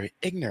mind with her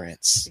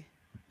ignorance.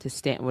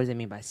 What does it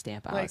mean by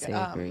stamp out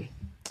slavery?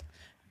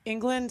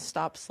 England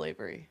stopped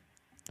slavery.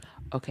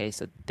 Okay,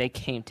 so they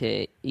came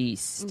to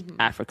East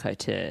Africa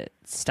to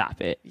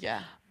stop it.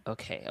 Yeah.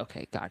 Okay,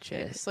 gotcha.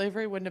 Yeah,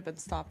 slavery wouldn't have been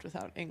stopped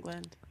without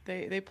England.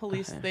 They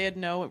policed. Okay. They had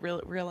no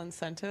real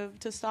incentive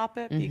to stop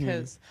it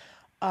because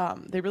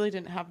they really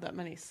didn't have that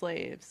many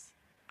slaves.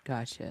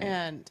 Gotcha.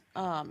 And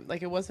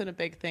it wasn't a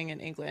big thing in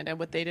England. And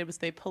what they did was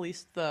they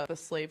policed the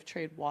slave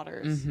trade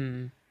waters,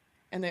 and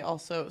they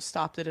also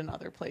stopped it in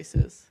other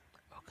places.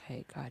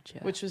 Okay, gotcha.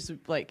 Which was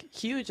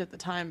huge at the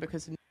time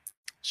because.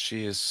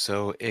 She is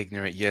so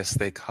ignorant. Yes,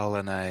 they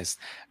colonized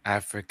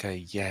Africa.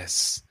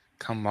 Yes.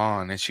 Come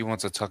on. And she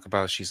wants to talk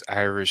about she's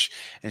Irish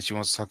and she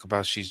wants to talk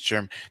about she's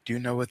German. Do you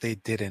know what they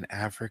did in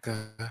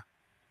Africa?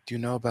 Do you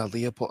know about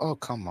Leopold? Oh,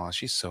 come on.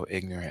 She's so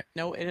ignorant.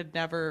 No, it had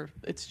never.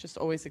 It's just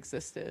always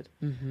existed.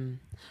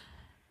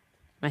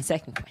 My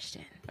second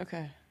question.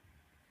 Okay.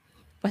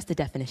 What's the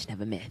definition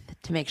of a myth?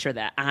 To make sure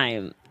that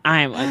I'm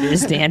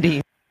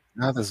understanding.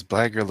 Now this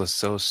black girl is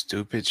so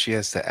stupid. She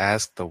has to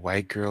ask the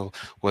white girl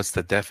what's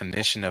the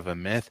definition of a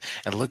myth.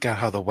 And look at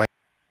how the white.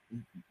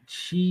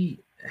 She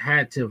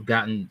had to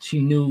have she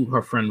knew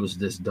her friend was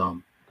this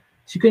dumb.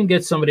 She couldn't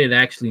get somebody that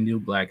actually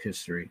knew black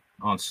history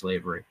on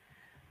slavery.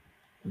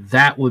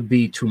 That would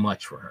be too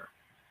much for her.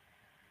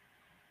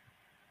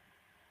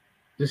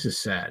 This is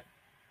sad.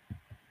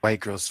 white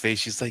girl's face.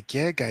 She's like,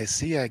 yeah, guys,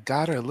 see, I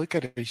got her. Look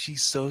at her.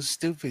 She's so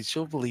stupid.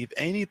 She'll believe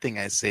anything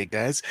I say,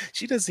 guys.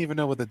 She doesn't even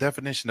know what the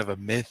definition of a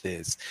myth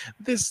is.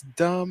 This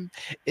dumb,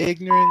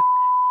 ignorant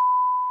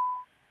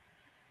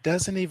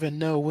doesn't even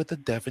know what the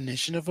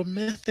definition of a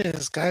myth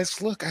is.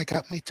 Guys, look, I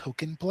got my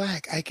token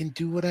black. I can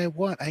do what I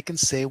want. I can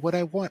say what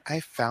I want. I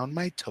found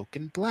my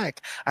token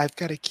black. I've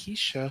got a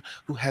Keisha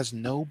who has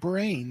no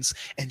brains,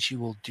 and she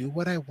will do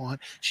what I want.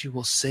 She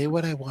will say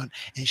what I want,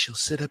 and she'll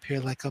sit up here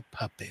like a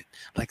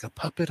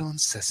puppet on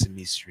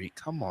Sesame Street.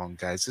 Come on,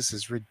 guys, this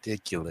is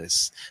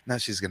ridiculous. Now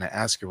she's going to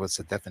ask her what's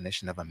the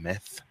definition of a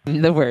myth.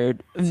 The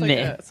word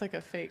myth. It's like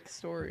a fake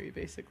story,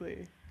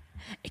 basically.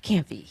 It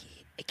can't be.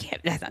 It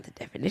can't. That's not the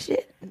definition.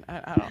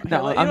 I don't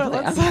No, know.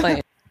 I'm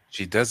playing.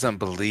 She doesn't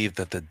believe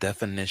that the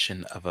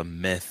definition of a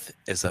myth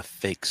is a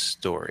fake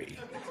story.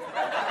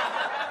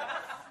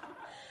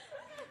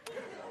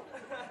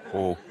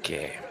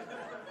 Okay.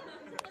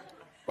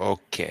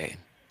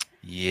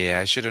 Yeah,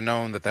 I should have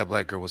known that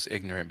black girl was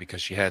ignorant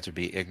because she had to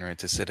be ignorant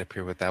to sit up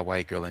here with that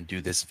white girl and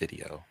do this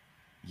video.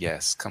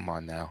 Yes, come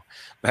on now.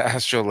 The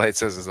Astro Light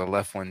says as a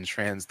left one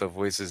trans, the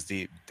voice is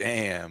deep.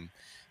 Damn.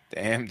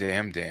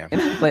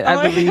 Like,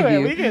 I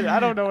believe you. I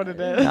don't know what it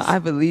is. No, I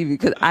believe you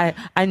because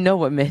I know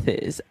what myth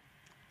is.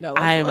 No,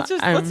 let's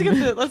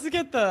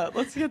get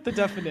the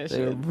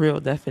definition. The real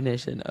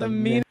definition of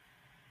myth.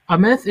 A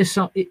myth is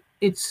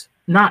it's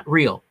not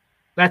real.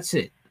 That's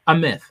it. A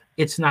myth.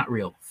 It's not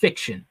real.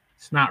 Fiction.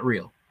 It's not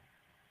real.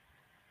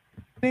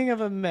 Meaning of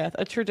a myth,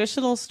 a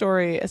traditional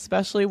story,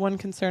 especially one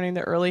concerning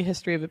the early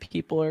history of a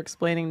people or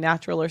explaining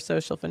natural or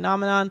social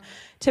phenomenon,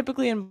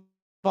 typically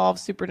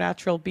involves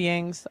supernatural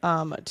beings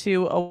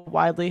to a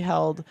widely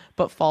held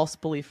but false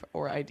belief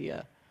or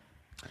idea.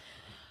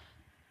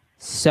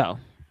 So,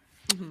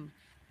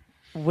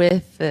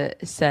 with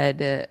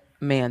said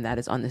man that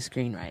is on the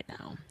screen right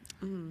now,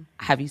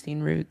 have you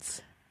seen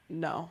Roots?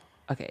 No.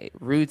 Okay,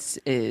 Roots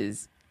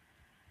is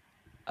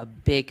a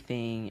big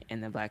thing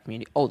in the black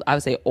community. I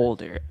would say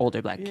older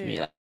black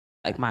community,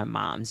 like my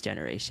mom's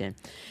generation.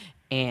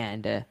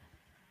 And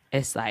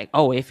it's like,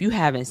 oh, if you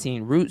haven't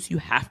seen Roots, you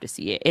have to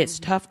see it. It's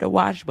tough to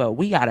watch, but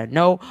we got to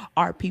know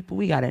our people.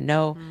 We got to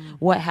know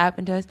what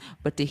happened to us.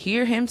 But to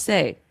hear him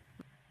say,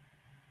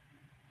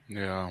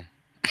 yeah,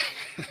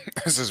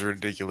 this is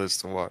ridiculous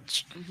to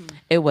watch.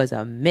 It was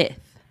a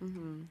myth.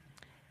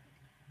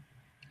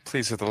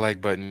 Please hit the like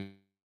button,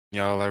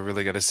 y'all. I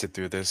really got to sit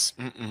through this.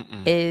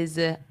 Is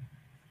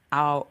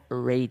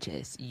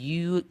outrageous.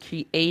 You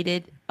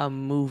created a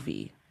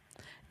movie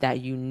that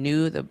you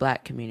knew the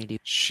black community.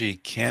 She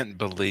can't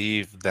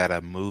believe that a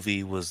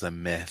movie was a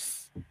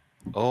myth.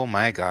 Oh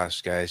my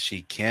gosh, guys.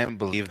 She can't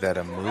believe that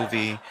a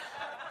movie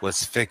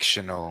was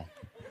fictional.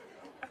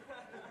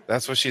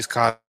 That's what she's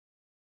caught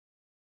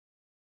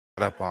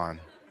up on.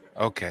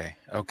 Okay.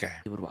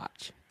 You would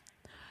watch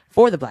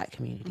for the black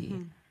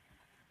community,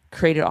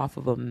 created off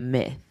of a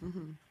myth.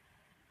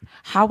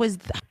 How is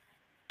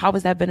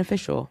that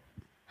beneficial?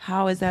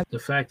 How is that? The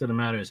fact of the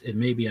matter is, it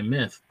may be a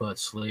myth, but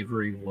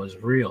slavery was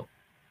real.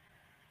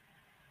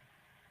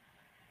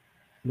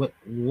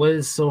 What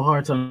is so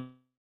hard to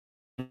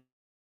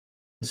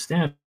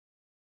understand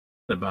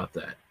about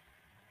that?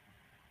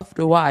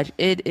 To watch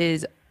it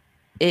is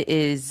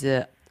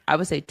I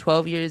would say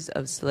 12 Years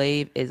of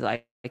Slave is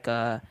like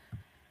a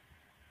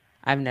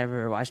I've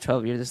never watched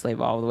 12 Years of Slave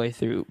all the way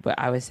through, but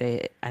I would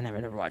say I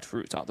never watched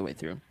Roots all the way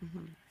through.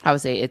 I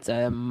would say it's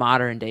a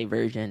modern day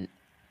version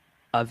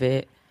of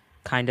it,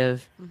 kind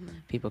of.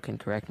 People can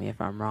correct me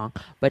if I'm wrong,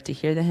 but to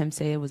hear him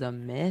say it was a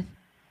myth.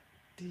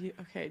 Do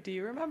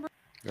you remember?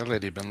 That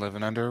lady been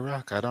living under a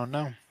rock. I don't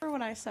know.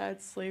 When I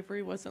said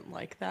slavery wasn't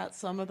like that,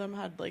 some of them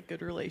had like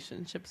good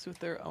relationships with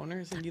their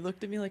owners, and you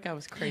looked at me like I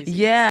was crazy.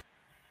 Yeah.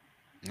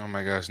 Oh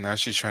my gosh, now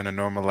she's trying to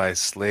normalize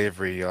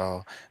slavery,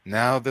 y'all.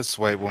 Now this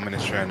white woman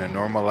is trying to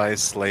normalize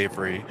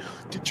slavery.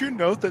 Did you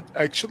know that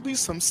actually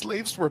some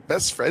slaves were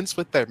best friends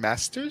with their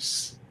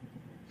masters?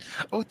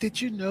 Oh, did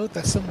you know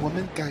that some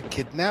women got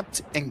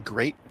kidnapped and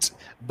raped,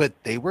 but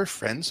they were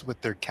friends with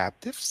their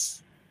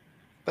captives?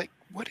 Like,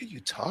 what are you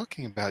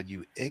talking about,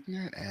 you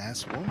ignorant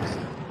ass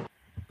woman?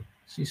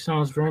 She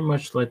sounds very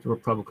much like the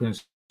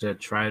Republicans that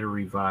try to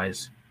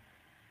revise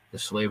the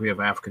slavery of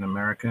African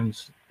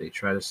Americans. They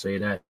try to say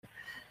that.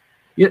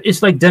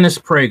 It's like Dennis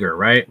Prager,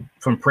 right?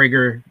 From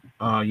Prager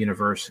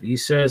University. He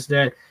says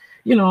that,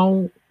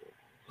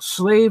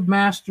 slave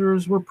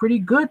masters were pretty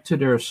good to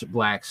their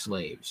black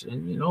slaves.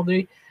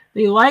 And,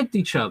 they liked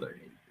each other.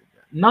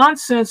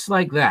 Nonsense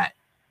like that.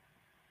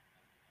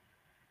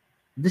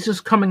 This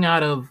is coming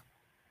out of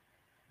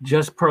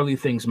just Pearly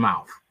Things'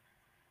 mouth.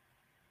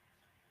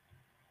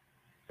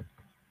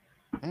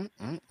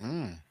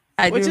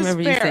 I do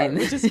remember you saying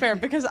which is fair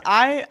because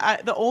I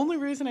the only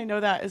reason I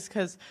know that is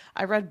because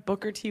I read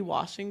Booker T.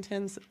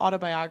 Washington's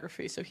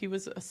autobiography. So he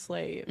was a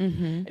slave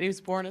and he was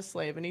born a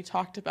slave, and he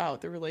talked about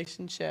the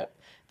relationship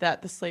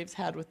that the slaves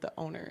had with the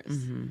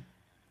owners.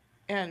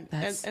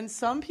 And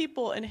some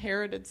people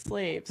inherited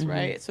slaves,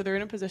 right? So they're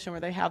in a position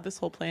where they have this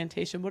whole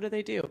plantation. What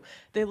do?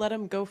 They let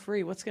them go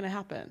free. What's going to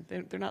happen?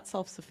 They're not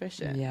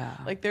self-sufficient. Yeah.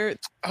 Like they're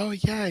Oh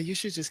yeah, you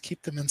should just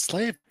keep them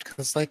enslaved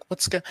because like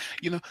what's gonna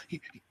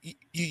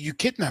you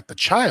kidnap a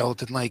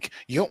child and like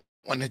you don't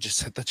want to just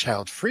set the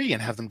child free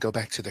and have them go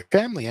back to their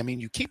family. I mean,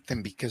 you keep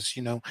them because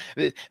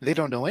they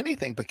don't know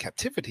anything but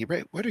captivity,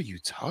 right? What are you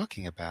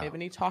talking about?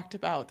 and he talked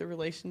about the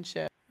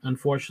relationship.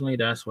 Unfortunately,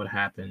 that's what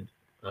happened.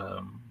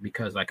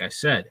 Because, like I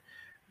said,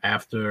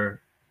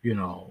 after you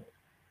know,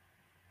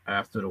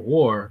 after the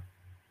war,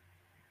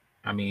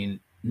 I mean,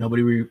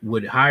 nobody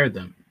would hire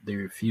them. They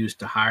refused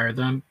to hire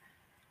them,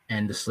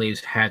 and the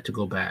slaves had to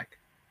go back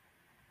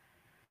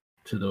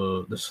to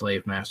the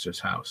slave master's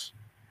house.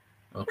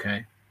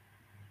 Okay.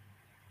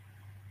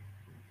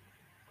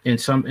 In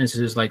some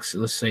instances, like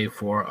let's say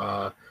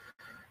for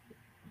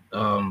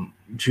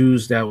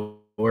Jews that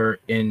were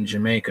in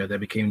Jamaica that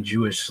became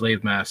Jewish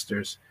slave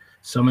masters,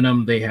 some of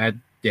them they had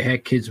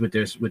kids with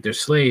their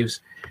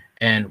slaves,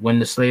 and when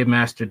the slave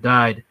master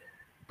died,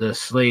 the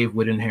slave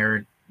would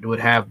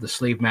have the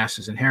slave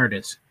master's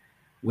inheritance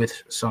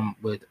with some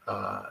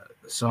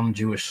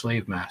Jewish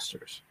slave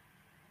masters.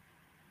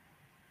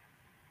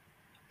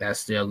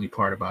 That's the ugly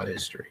part about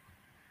history.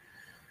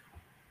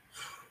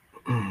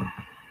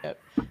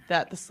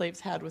 That the slaves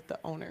had with the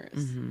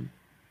owners.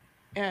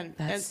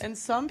 And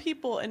some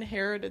people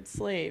inherited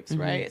slaves,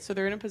 right? So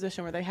they're in a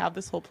position where they have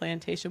this whole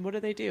plantation. What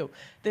do?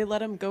 They let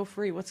them go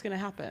free. What's going to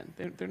happen?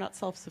 They're not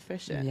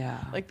self-sufficient.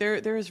 Yeah. Like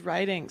there's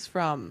writings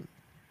from,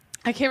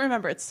 I can't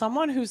remember. It's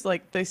someone who's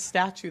like the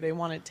statue they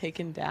wanted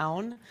taken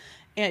down.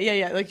 And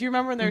yeah. Like you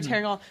remember when they were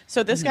tearing all.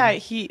 So this guy,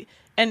 he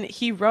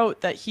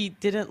wrote that he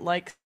didn't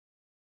like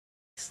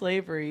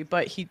slavery,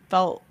 but he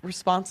felt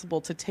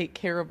responsible to take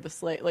care of the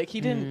slave. Like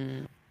he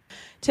didn't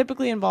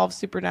typically involve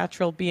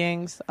supernatural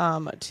beings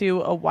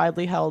to a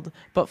widely held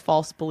but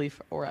false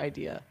belief or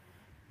idea.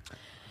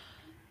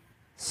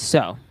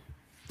 So,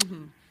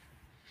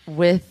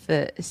 with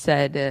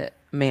said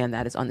man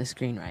that is on the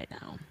screen right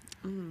now,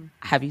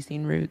 have you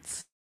seen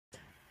Roots?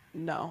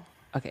 No.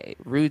 Okay,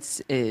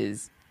 Roots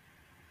is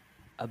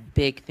a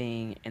big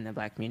thing in the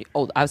Black community.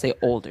 I would say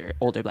older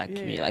Black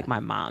community, like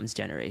my mom's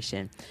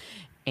generation.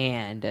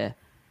 And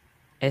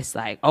it's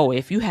like, oh,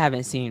 if you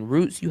haven't seen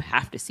Roots, you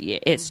have to see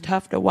it. It's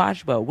tough to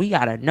watch, but we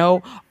got to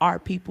know our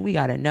people. We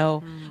got to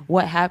know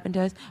what happened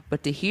to us.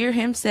 But to hear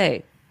him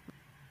say,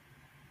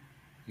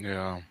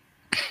 Yeah.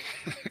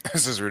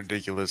 This is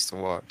ridiculous to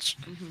watch.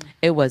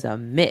 it was a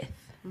myth.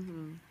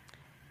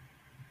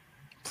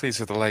 Please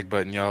hit the like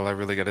button, y'all. I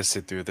really got to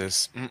sit through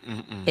this.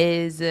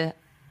 Is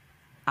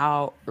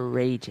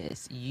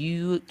outrageous.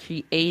 You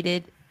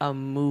created a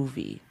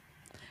movie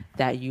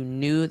that you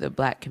knew the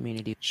Black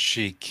community.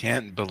 She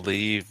can't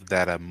believe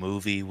that a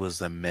movie was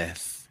a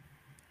myth.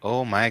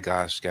 Oh my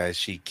gosh, guys.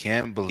 She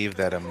can't believe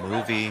that a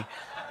movie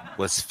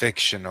was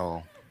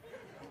fictional.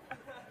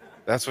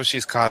 That's what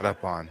she's caught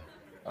up on.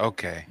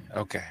 Okay.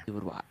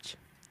 would watch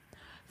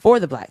for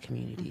the Black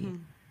community,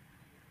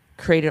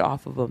 created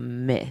off of a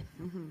myth.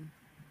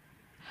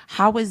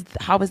 How is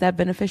that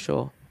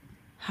beneficial?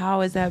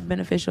 How is that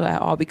beneficial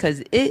at all?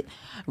 Because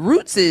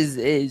Roots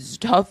is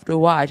tough to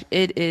watch.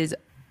 It is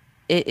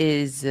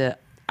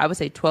I would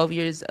say 12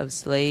 Years of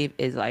Slave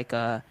is like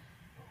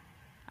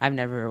I've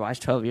never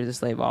watched 12 Years of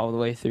Slave all the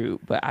way through,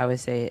 but I would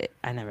say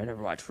I never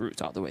watched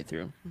Roots all the way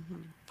through.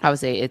 I would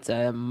say it's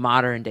a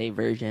modern day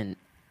version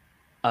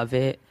of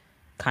it,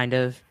 kind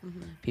of.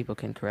 People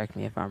can correct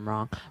me if I'm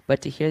wrong,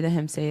 but to hear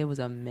him say it was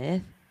a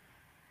myth.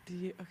 Do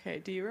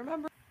you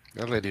remember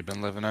That lady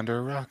been living under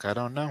a rock. I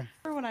don't know.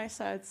 when I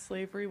said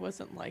slavery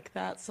wasn't like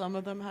that? Some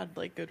of them had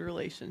like good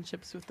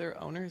relationships with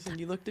their owners, and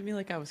you looked at me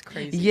like I was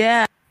crazy.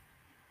 Yeah.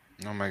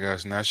 Oh my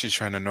gosh, now she's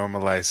trying to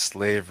normalize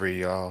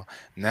slavery, y'all.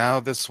 Now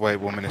this white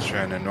woman is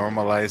trying to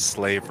normalize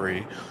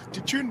slavery.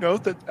 Did you know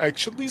that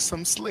actually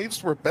some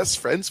slaves were best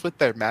friends with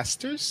their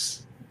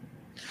masters?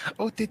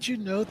 Oh, did you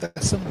know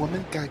that some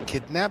women got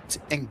kidnapped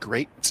and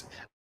raped,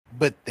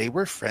 but they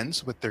were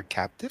friends with their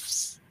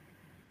captives?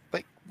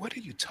 Like, what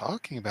are you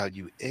talking about,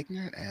 you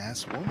ignorant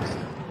ass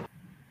woman?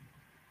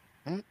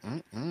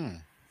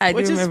 I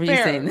Which do is remember you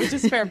fair, saying which that.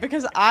 is fair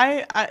because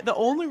I the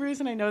only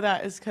reason I know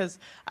that is because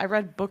I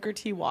read Booker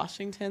T.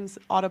 Washington's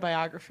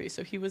autobiography.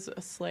 So he was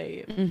a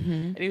slave,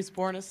 and he was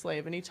born a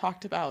slave, and he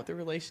talked about the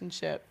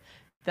relationship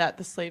that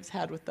the slaves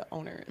had with the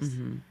owners.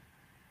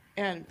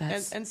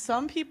 And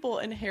some people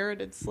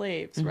inherited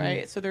slaves,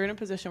 right? So they're in a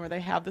position where they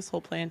have this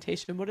whole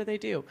plantation. What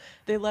do?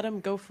 They let them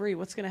go free.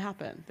 What's going to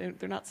happen?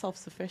 They're not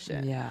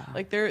self-sufficient. Yeah.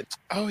 Like they're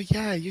Oh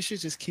yeah, you should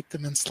just keep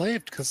them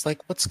enslaved because like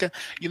what's gonna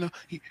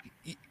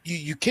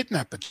you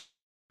kidnap a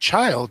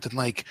child and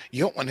like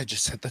you don't want to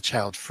just set the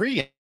child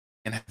free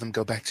and have them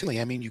go back to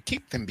I mean, you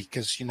keep them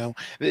because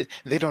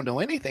they don't know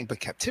anything but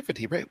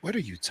captivity, right? What are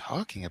you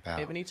talking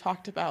about? and he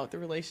talked about the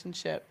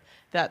relationship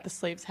that the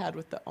slaves had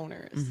with the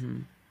owners.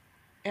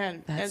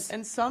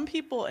 And some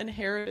people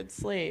inherited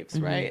slaves,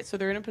 right? So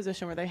they're in a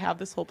position where they have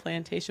this whole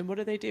plantation. What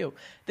do?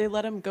 They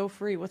let them go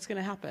free. What's going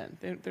to happen?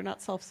 They're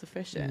not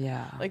self-sufficient.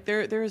 Yeah. Like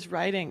there's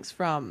writings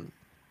from,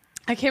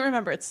 I can't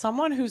remember. It's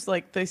someone who's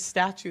like the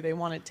statue they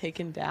wanted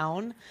taken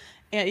down.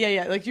 And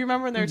yeah. Like you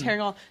remember when they were tearing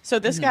all. So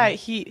this guy,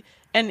 he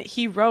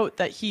wrote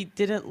that he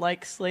didn't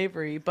like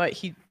slavery, but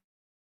he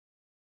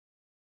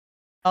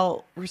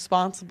felt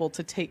responsible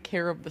to take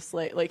care of the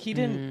slave. Like he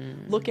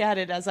didn't look at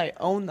it as I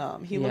own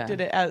them. He looked at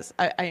it as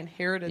I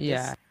inherited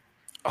this.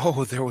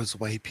 Oh, there was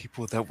white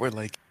people that were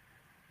like,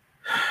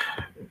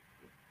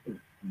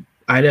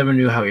 I never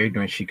knew how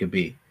ignorant she could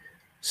be.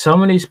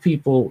 Some of these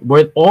people,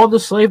 were all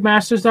the slave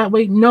masters that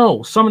way?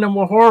 No, some of them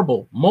were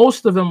horrible.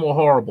 Most of them were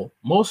horrible.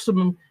 Most of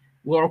them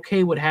were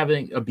okay with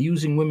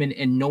abusing women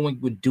and no one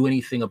would do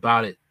anything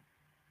about it.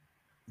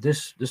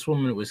 This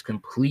woman was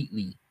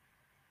completely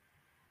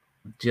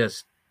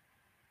just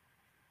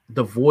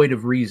devoid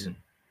of reason.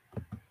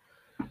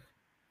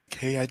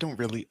 hey, I don't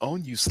really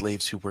own you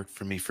slaves who work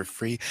for me for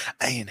free.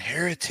 I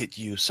inherited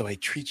you, so I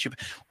treat you.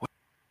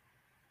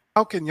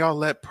 How can y'all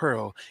let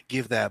Pearl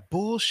give that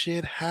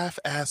bullshit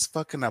half-ass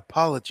fucking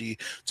apology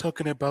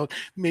talking about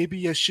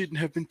maybe I shouldn't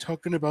have been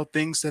talking about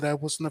things that I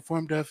wasn't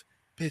informed of?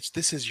 Bitch,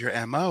 this is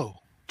your MO.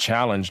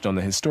 Challenged on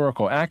the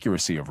historical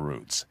accuracy of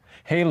Roots,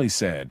 Haley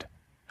said,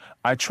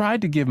 I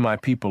tried to give my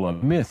people a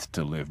myth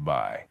to live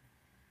by.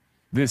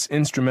 This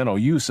instrumental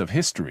use of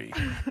history,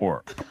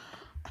 or...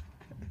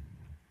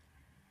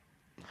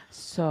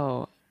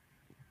 So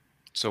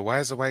why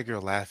is the white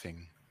girl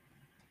laughing?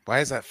 Why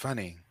is that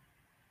funny?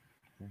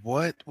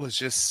 What was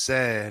just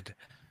said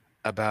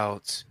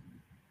about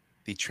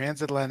the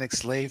transatlantic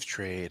slave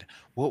trade?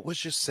 What was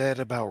just said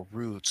about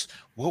Roots?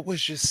 What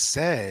was just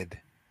said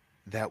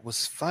that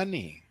was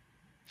funny?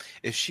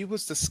 If she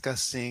was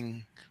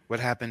discussing what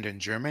happened in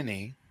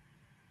Germany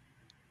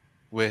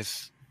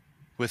with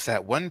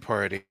that one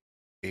party,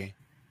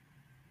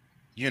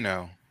 you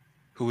know,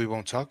 who we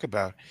won't talk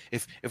about.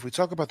 If we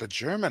talk about the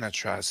German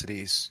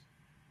atrocities,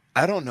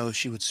 I don't know if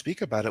she would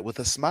speak about it with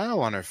a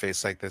smile on her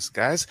face like this,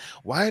 guys.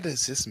 Why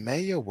does this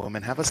Maya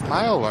woman have a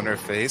smile on her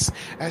face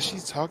as she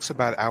talks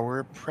about our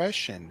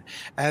oppression,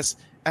 as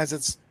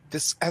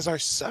our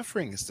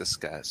suffering is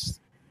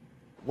discussed?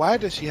 Why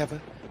does she have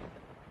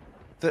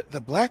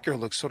the black girl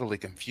looks totally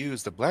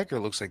confused. The black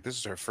girl looks like this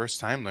is her first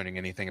time learning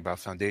anything about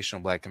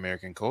foundational Black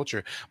American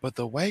culture, but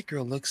the white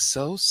girl looks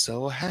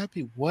so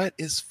happy. What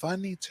is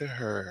funny to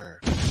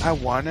her? I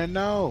want to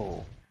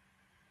know.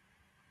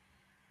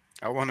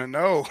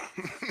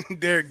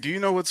 Derek, do you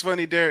know what's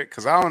funny, Derek?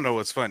 Because I don't know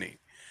what's funny.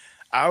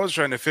 I was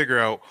trying to figure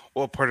out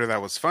what part of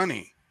that was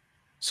funny.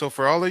 So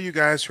for all of you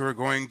guys who are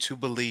going to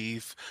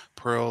believe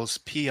Pearl's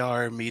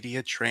PR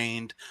media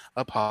trained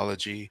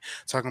apology,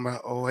 talking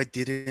about, oh, I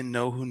didn't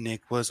know who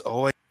Nick was.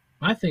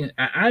 I think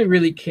I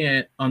really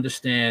can't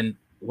understand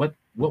what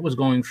was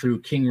going through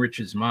King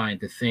Richard's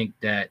mind to think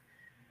that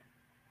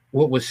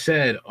what was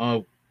said,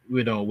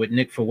 with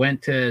Nick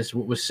Fuentes,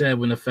 what was said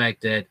when the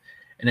fact that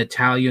an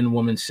Italian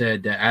woman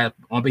said that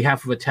on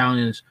behalf of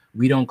Italians,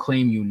 we don't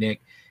claim you, Nick.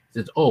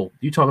 Says, oh,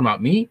 you talking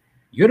about me?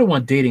 You're the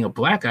one dating a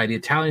black guy. The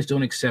Italians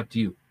don't accept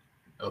you.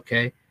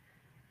 Okay.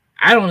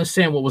 I don't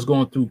understand what was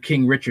going through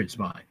King Richard's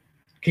mind.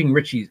 King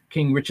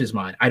Richard's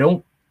mind. I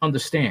don't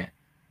understand.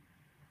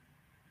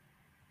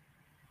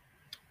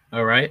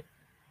 All right.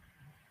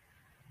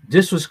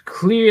 This was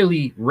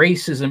clearly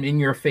racism in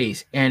your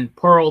face, and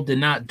Pearl did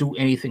not do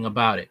anything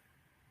about it.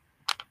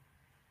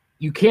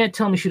 You can't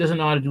tell me she doesn't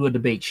know how to do a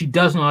debate. She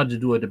does know how to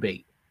do a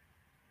debate.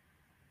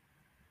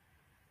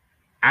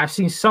 I've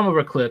seen some of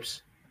her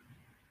clips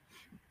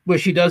where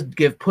she does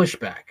give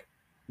pushback,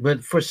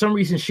 but for some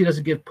reason she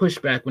doesn't give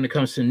pushback when it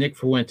comes to Nick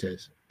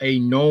Fuentes, a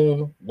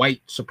known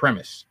white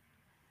supremacist.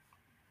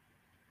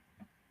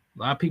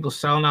 A lot of people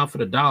selling out for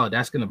the dollar.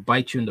 That's going to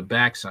bite you in the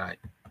backside.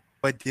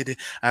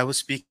 I was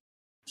speaking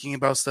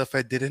about stuff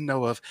I didn't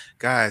know of.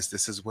 Guys,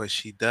 this is what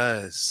she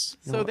does.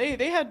 So they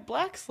had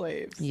black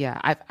slaves. Yeah,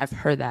 I've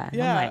heard that.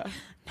 Yeah. I'm like,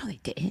 no, they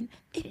didn't.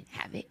 They didn't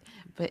have it.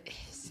 But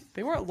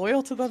they weren't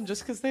loyal to them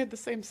just because they had the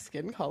same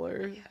skin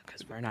color. Yeah,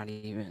 because we're not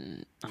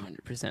even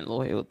 100%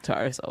 loyal to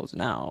ourselves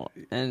now.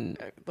 And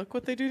look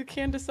what they do to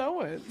Candace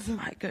Owens.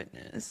 My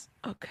goodness.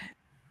 Okay.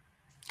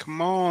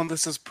 Come on,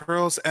 this is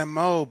Pearl's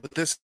MO, but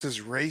this is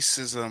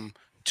racism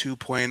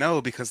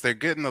 2.0 because they're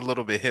getting a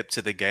little bit hip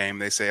to the game.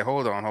 They say,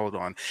 hold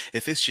on.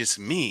 If it's just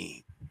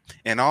me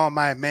and all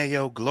my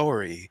Mayo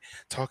glory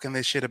talking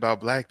this shit about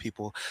black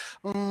people,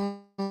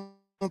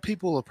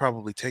 people will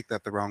probably take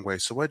that the wrong way.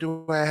 So what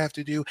do I have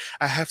to do?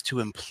 I have to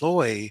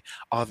employ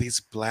all these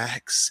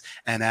blacks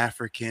and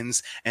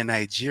Africans and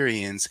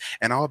Nigerians,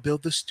 and I'll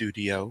build the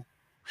studio.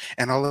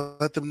 And I'll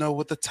let them know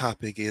what the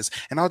topic is.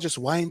 And I'll just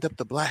wind up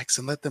the blacks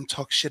and let them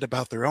talk shit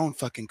about their own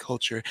fucking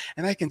culture.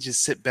 And I can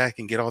just sit back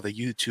and get all the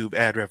YouTube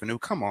ad revenue.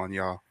 Come on,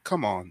 y'all.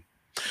 Come on.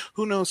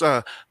 Who knows?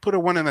 Put a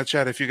 1 in the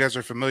chat if you guys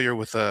are familiar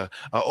with a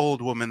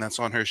old woman that's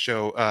on her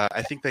show.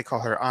 I think they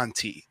call her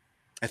Auntie.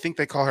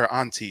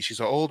 She's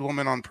an old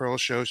woman on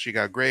Pearl's show. She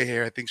got gray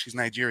hair. I think she's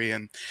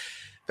Nigerian.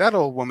 That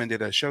old woman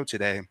did a show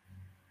today,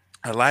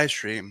 a live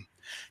stream,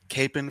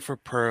 caping for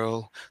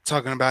Pearl,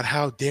 talking about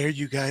how dare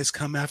you guys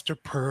come after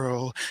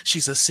Pearl.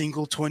 She's a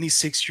single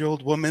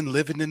 26-year-old woman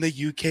living in the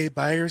UK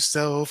by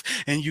herself,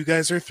 and you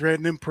guys are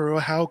threatening Pearl.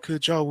 How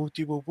could y'all whoop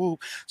whoop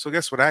whoop? So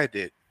guess what I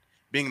did?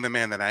 Being the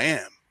man that I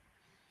am,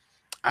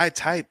 I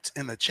typed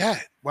in the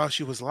chat while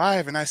she was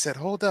live, and I said,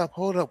 hold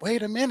up,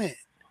 wait a minute.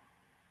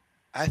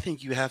 I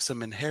think you have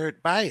some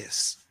inherent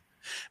bias.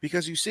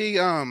 Because you see,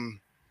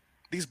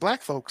 these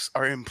black folks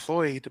are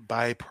employed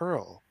by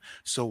Pearl.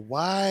 So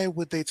why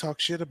would they talk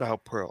shit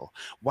about Pearl?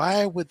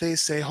 Why would they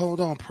say, hold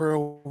on,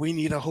 Pearl, we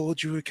need to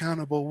hold you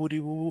accountable, woody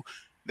woo?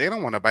 They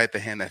don't want to bite the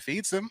hand that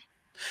feeds them.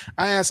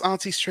 I asked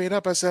Auntie straight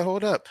up, I said,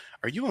 hold up,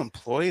 are you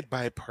employed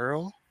by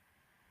Pearl?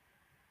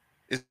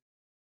 Is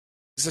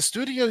the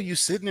studio you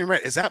sitting in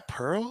right, is that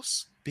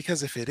Pearl's?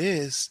 Because if it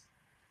is,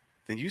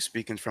 then you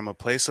speaking from a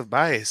place of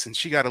bias. And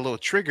she got a little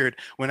triggered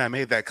when I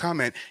made that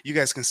comment. You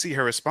guys can see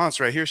her response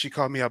right here. She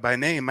called me out by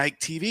name, Mike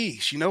TV.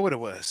 She know what it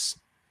was.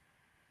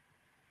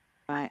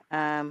 Right.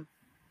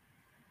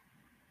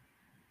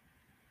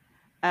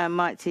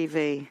 Mike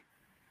TV.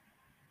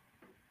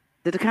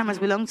 Do the cameras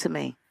belong to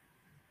me?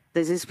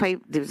 Does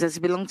this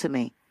belong to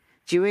me?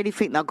 Do you really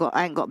think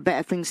I ain't got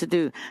better things to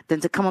do than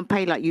to come and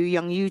pay like you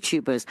young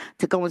YouTubers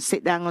to go and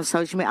sit down on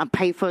social media and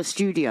pay for a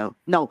studio?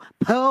 No,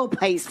 Pearl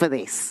pays for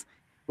this,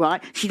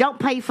 right? She don't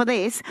pay for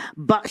this,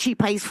 but she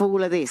pays for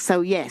all of this. So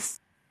yes.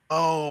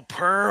 Oh,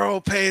 Pearl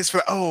pays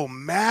for,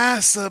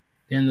 massive.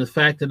 And the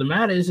fact of the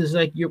matter is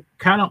like you're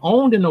kind of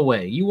owned in a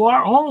way. You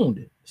are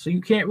owned. So you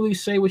can't really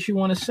say what you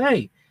want to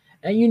say.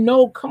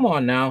 And come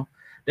on now.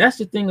 That's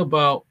the thing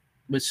about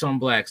with some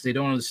blacks. They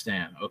don't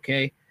understand,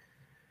 okay?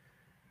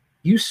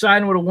 You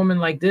sign with a woman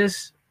like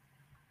this,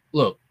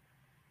 look,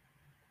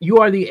 you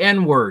are the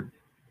N-word,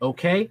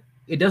 okay?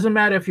 It doesn't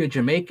matter if you're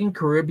Jamaican,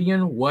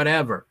 Caribbean,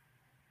 whatever.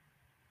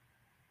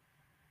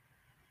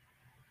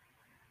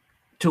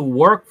 To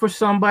work for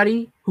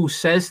somebody who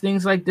says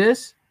things like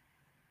this,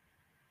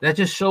 that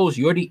just shows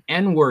you're the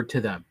N-word to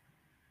them.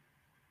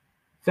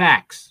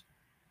 Facts.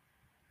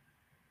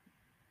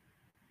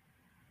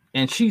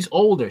 And she's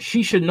older.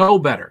 She should know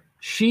better.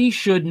 She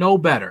should know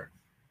better.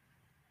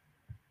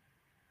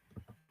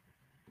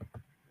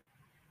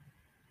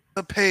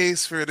 The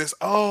pays for this.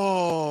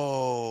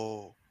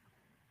 Oh,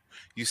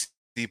 you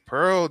see,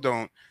 Pearl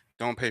don't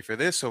pay for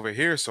this over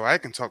here, so I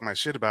can talk my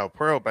shit about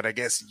Pearl. But I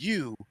guess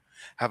you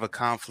have a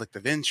conflict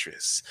of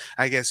interest.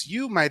 I guess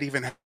you might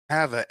even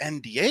have an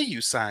NDA you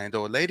signed,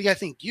 old lady. I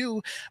think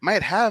you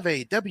might have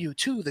a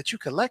W-2 that you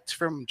collect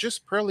from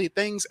just Pearly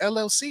Things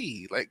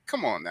LLC. Like,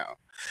 come on now.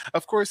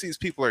 Of course, these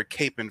people are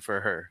caping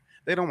for her.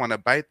 They don't want to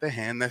bite the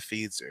hand that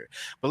feeds her.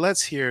 But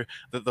let's hear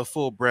the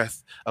full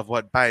breadth of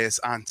what Bias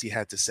Auntie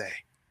had to say.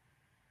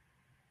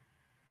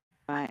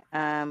 Right.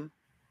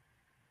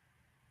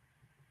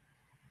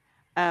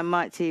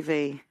 Mike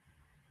TV.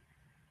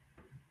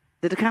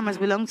 Do the cameras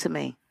belong to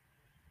me?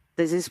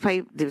 Does this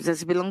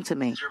belong to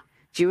me?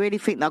 Do you really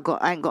think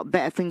I ain't got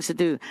better things to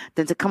do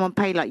than to come and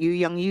pay like you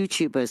young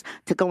YouTubers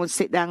to go and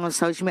sit down on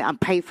social media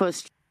and pay for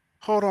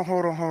Hold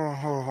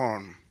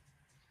on.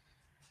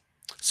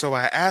 So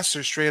I asked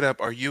her straight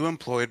up, are you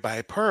employed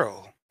by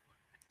Pearl?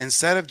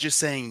 Instead of just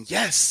saying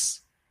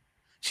yes,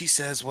 she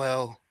says,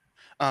 well,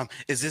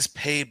 is this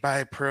paid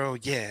by Pearl?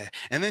 Yeah.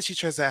 And then she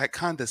tries to act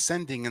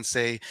condescending and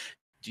say,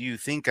 do you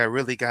think I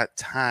really got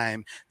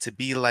time to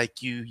be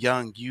like you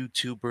young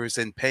YouTubers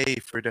and pay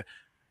for the...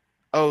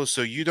 Oh,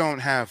 so you don't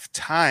have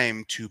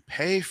time to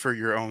pay for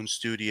your own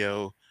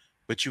studio,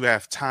 but you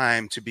have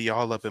time to be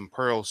all up in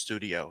Pearl's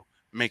studio,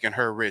 making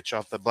her rich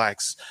off the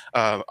blacks,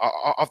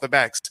 off the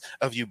backs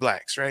of you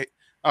blacks, right?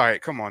 All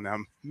right, come on now.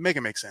 Make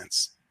it make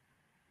sense.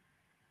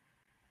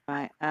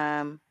 Right.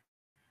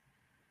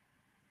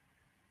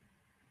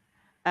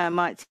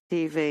 Mike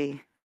TV.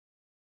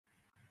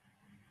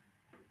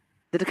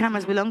 Do the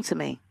cameras belong to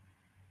me?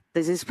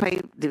 Does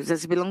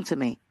this belong to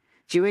me?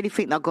 Do you really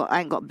think I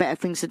ain't got better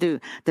things to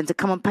do than to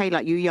come and pay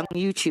like you young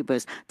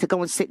YouTubers to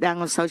go and sit down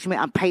on social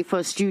media and pay for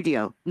a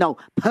studio? No,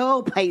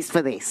 Pearl pays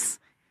for this,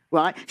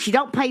 right? She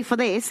don't pay for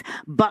this,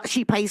 but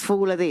she pays for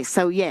all of this.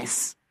 So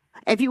yes,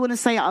 if you want to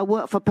say I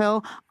work for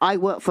Pearl, I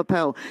work for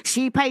Pearl.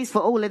 She pays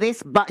for all of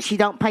this, but she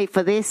don't pay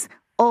for this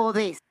or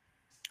this.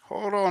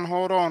 Hold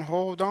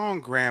on,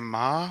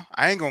 Grandma.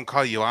 I ain't gonna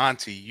call you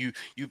Auntie.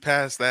 You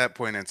passed that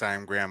point in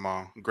time,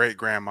 Grandma, great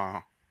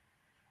Grandma.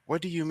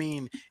 What do you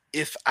mean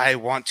if I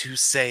want to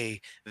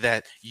say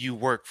that you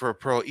work for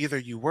Pearl? Either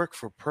you work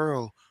for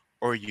Pearl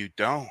or you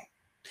don't.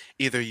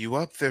 Either you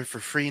up there for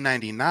free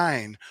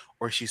 99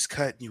 or she's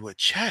cutting you a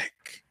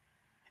check.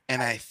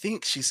 And I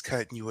think she's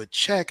cutting you a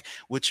check,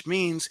 which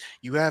means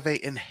you have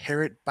a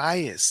inherent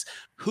bias.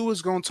 Who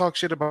is going to talk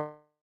shit about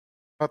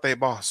their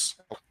boss?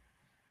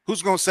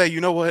 Who's gonna say,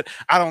 you know what?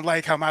 I don't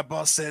like how my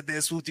boss said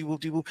this.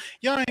 Whoopty.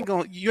 You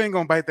ain't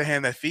gonna bite the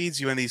hand that feeds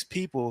you. And these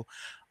people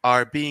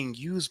are being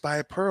used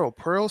by Pearl.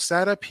 Pearl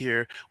sat up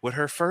here with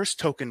her first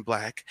token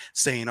black,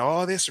 saying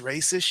all this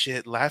racist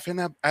shit, laughing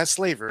at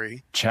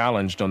slavery.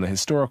 Challenged on the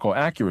historical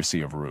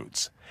accuracy of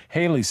Roots,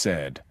 Haley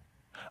said,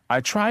 I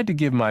tried to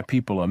give my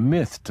people a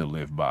myth to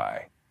live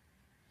by.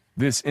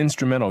 This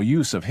instrumental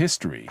use of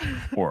history,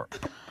 or...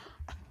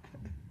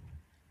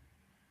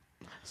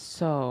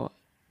 So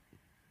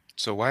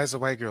why is the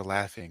white girl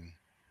laughing?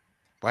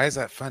 Why is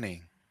that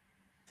funny?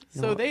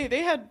 So they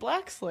had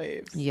black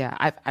slaves. yeah,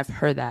 I've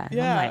heard that.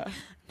 And I'm Yeah. like,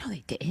 no,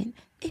 they didn't.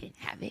 They didn't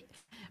have it.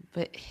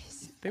 But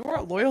They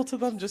weren't loyal to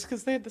them just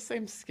because they had the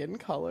same skin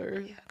color.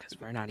 yeah, because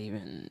we're not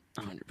even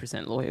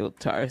 100% loyal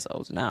to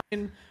ourselves now.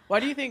 And why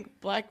do you think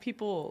black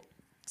people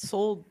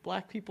sold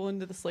black people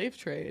into the slave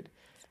trade?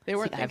 They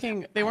weren't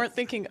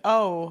thinking,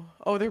 oh,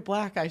 they're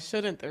black, I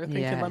shouldn't. They were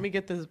thinking, Yeah. let me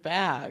get this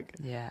bag.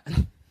 Yeah.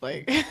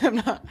 Like, I'm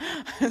not.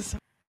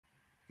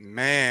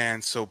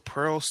 Man, so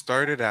Pearl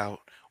started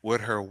out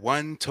with her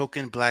one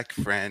token black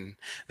friend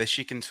that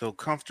she can feel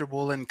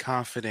comfortable and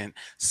confident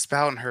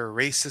spouting her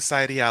racist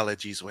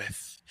ideologies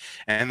with.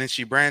 And then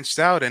she branched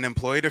out and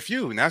employed a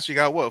few. Now she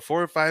got what,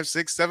 4, 5,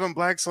 6, 7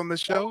 blacks on the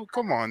show?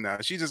 Come on now.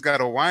 She just got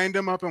to wind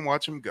them up and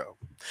watch them go.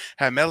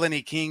 Had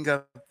Melanie King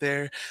up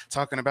there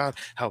talking about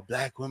how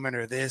black women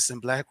are this and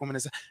black women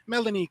is that.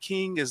 Melanie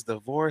King is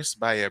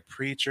divorced by a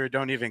preacher,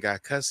 don't even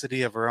got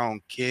custody of her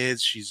own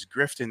kids. She's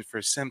grifting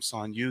for simps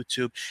on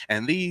YouTube.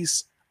 And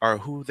these are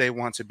who they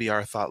want to be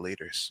our thought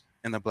leaders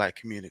in the black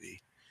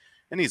community.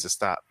 It needs to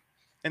stop.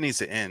 It needs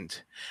to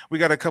end. We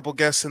got a couple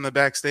guests in the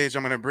backstage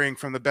I'm going to bring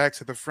from the back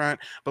to the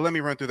front, but let me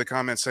run through the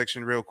comment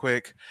section real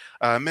quick.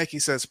 Mickey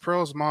says,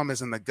 Pearl's mom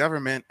is in the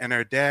government and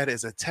her dad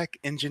is a tech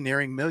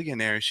engineering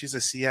millionaire. She's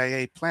a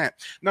CIA plant.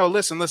 No,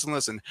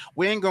 listen.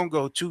 We ain't going to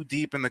go too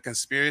deep in the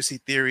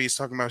conspiracy theories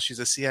talking about she's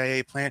a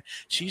CIA plant.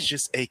 She's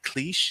just a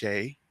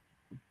cliche,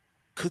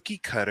 cookie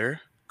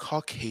cutter,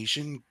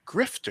 Caucasian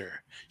grifter.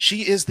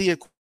 She is the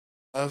equivalent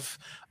of,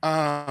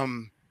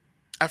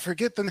 I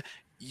forget the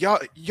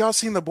y'all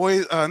seen the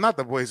boys, not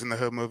the Boys in the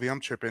Hood movie. I'm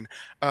tripping.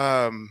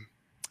 The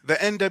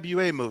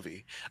NWA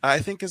movie. I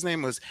think his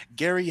name was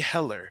Gary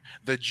Heller,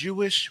 the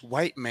Jewish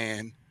white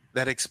man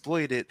that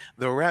exploited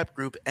the rap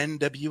group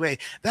NWA.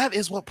 That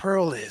is what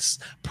Pearl is.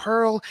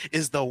 Pearl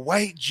is the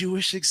white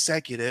Jewish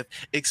executive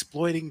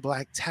exploiting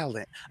black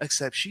talent,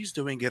 except she's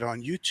doing it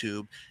on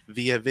YouTube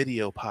via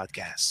video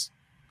podcasts.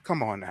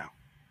 Come on now.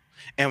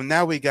 And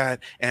now we got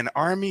an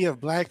army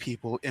of black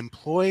people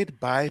employed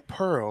by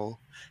Pearl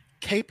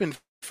caping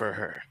for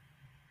her.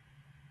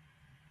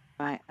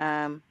 Right.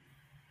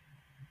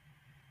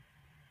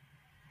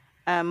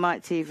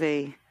 Mike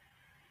TV.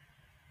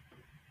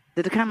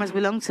 Do the cameras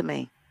belong to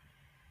me?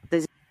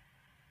 This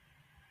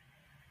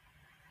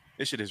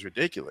shit is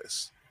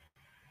ridiculous.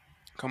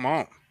 Come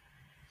on.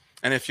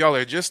 And if y'all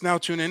are just now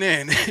tuning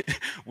in,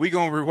 we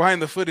gonna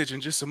rewind the footage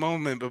in just a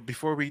moment. But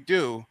before we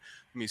do,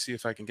 let me see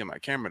if I can get my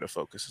camera to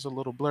focus. It's a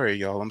little blurry,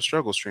 y'all. I'm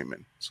struggle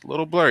streaming. It's a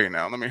little blurry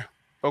now. Let me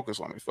focus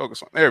on me.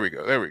 There we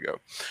go.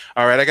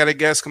 All right, I got a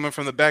guest coming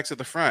from the back to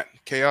the front.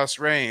 Chaos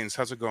Reigns.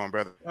 How's it going,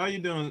 brother? How you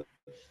doing,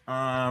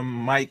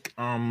 Mike?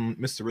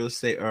 Mr. Real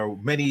Estate, or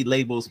many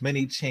labels,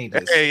 many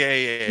changes.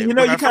 Hey. You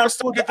know, you kind of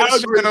fooled the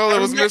algorithm. It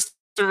was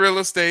Mr. Real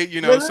Estate.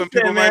 You know, some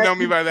people might know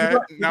me by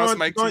that. Now it's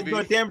Mike TV. You're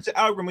going to damage the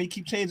algorithm when you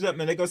keep changing up,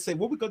 man. They're gonna say,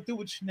 "What we gonna do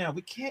with you now?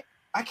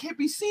 I can't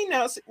be seen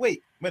now."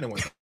 Wait a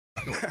minute.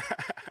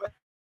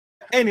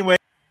 Anyway.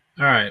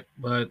 All right,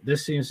 but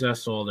this seems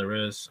that's all there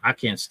is. I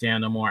can't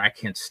stand no more. I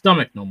can't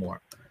stomach no more.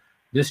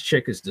 This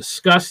chick is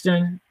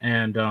disgusting,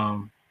 and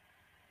I'm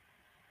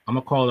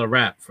gonna call it a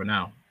wrap for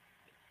now.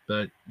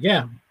 But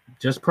yeah,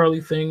 just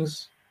Pearly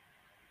Things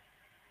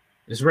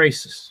is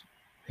racist,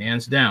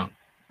 hands down,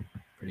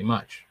 pretty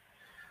much.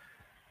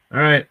 All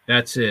right,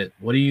 that's it.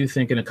 What do you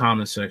think in the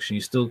comment section?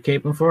 You still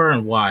caping for her,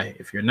 and why?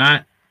 If you're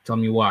not, tell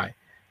me why.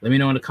 Let me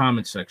know in the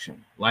comment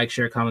section. Like,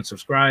 share, comment,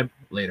 subscribe.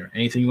 Later.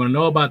 Anything you want to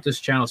know about this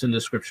channel is in the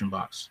description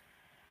box.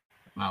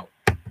 I'm out.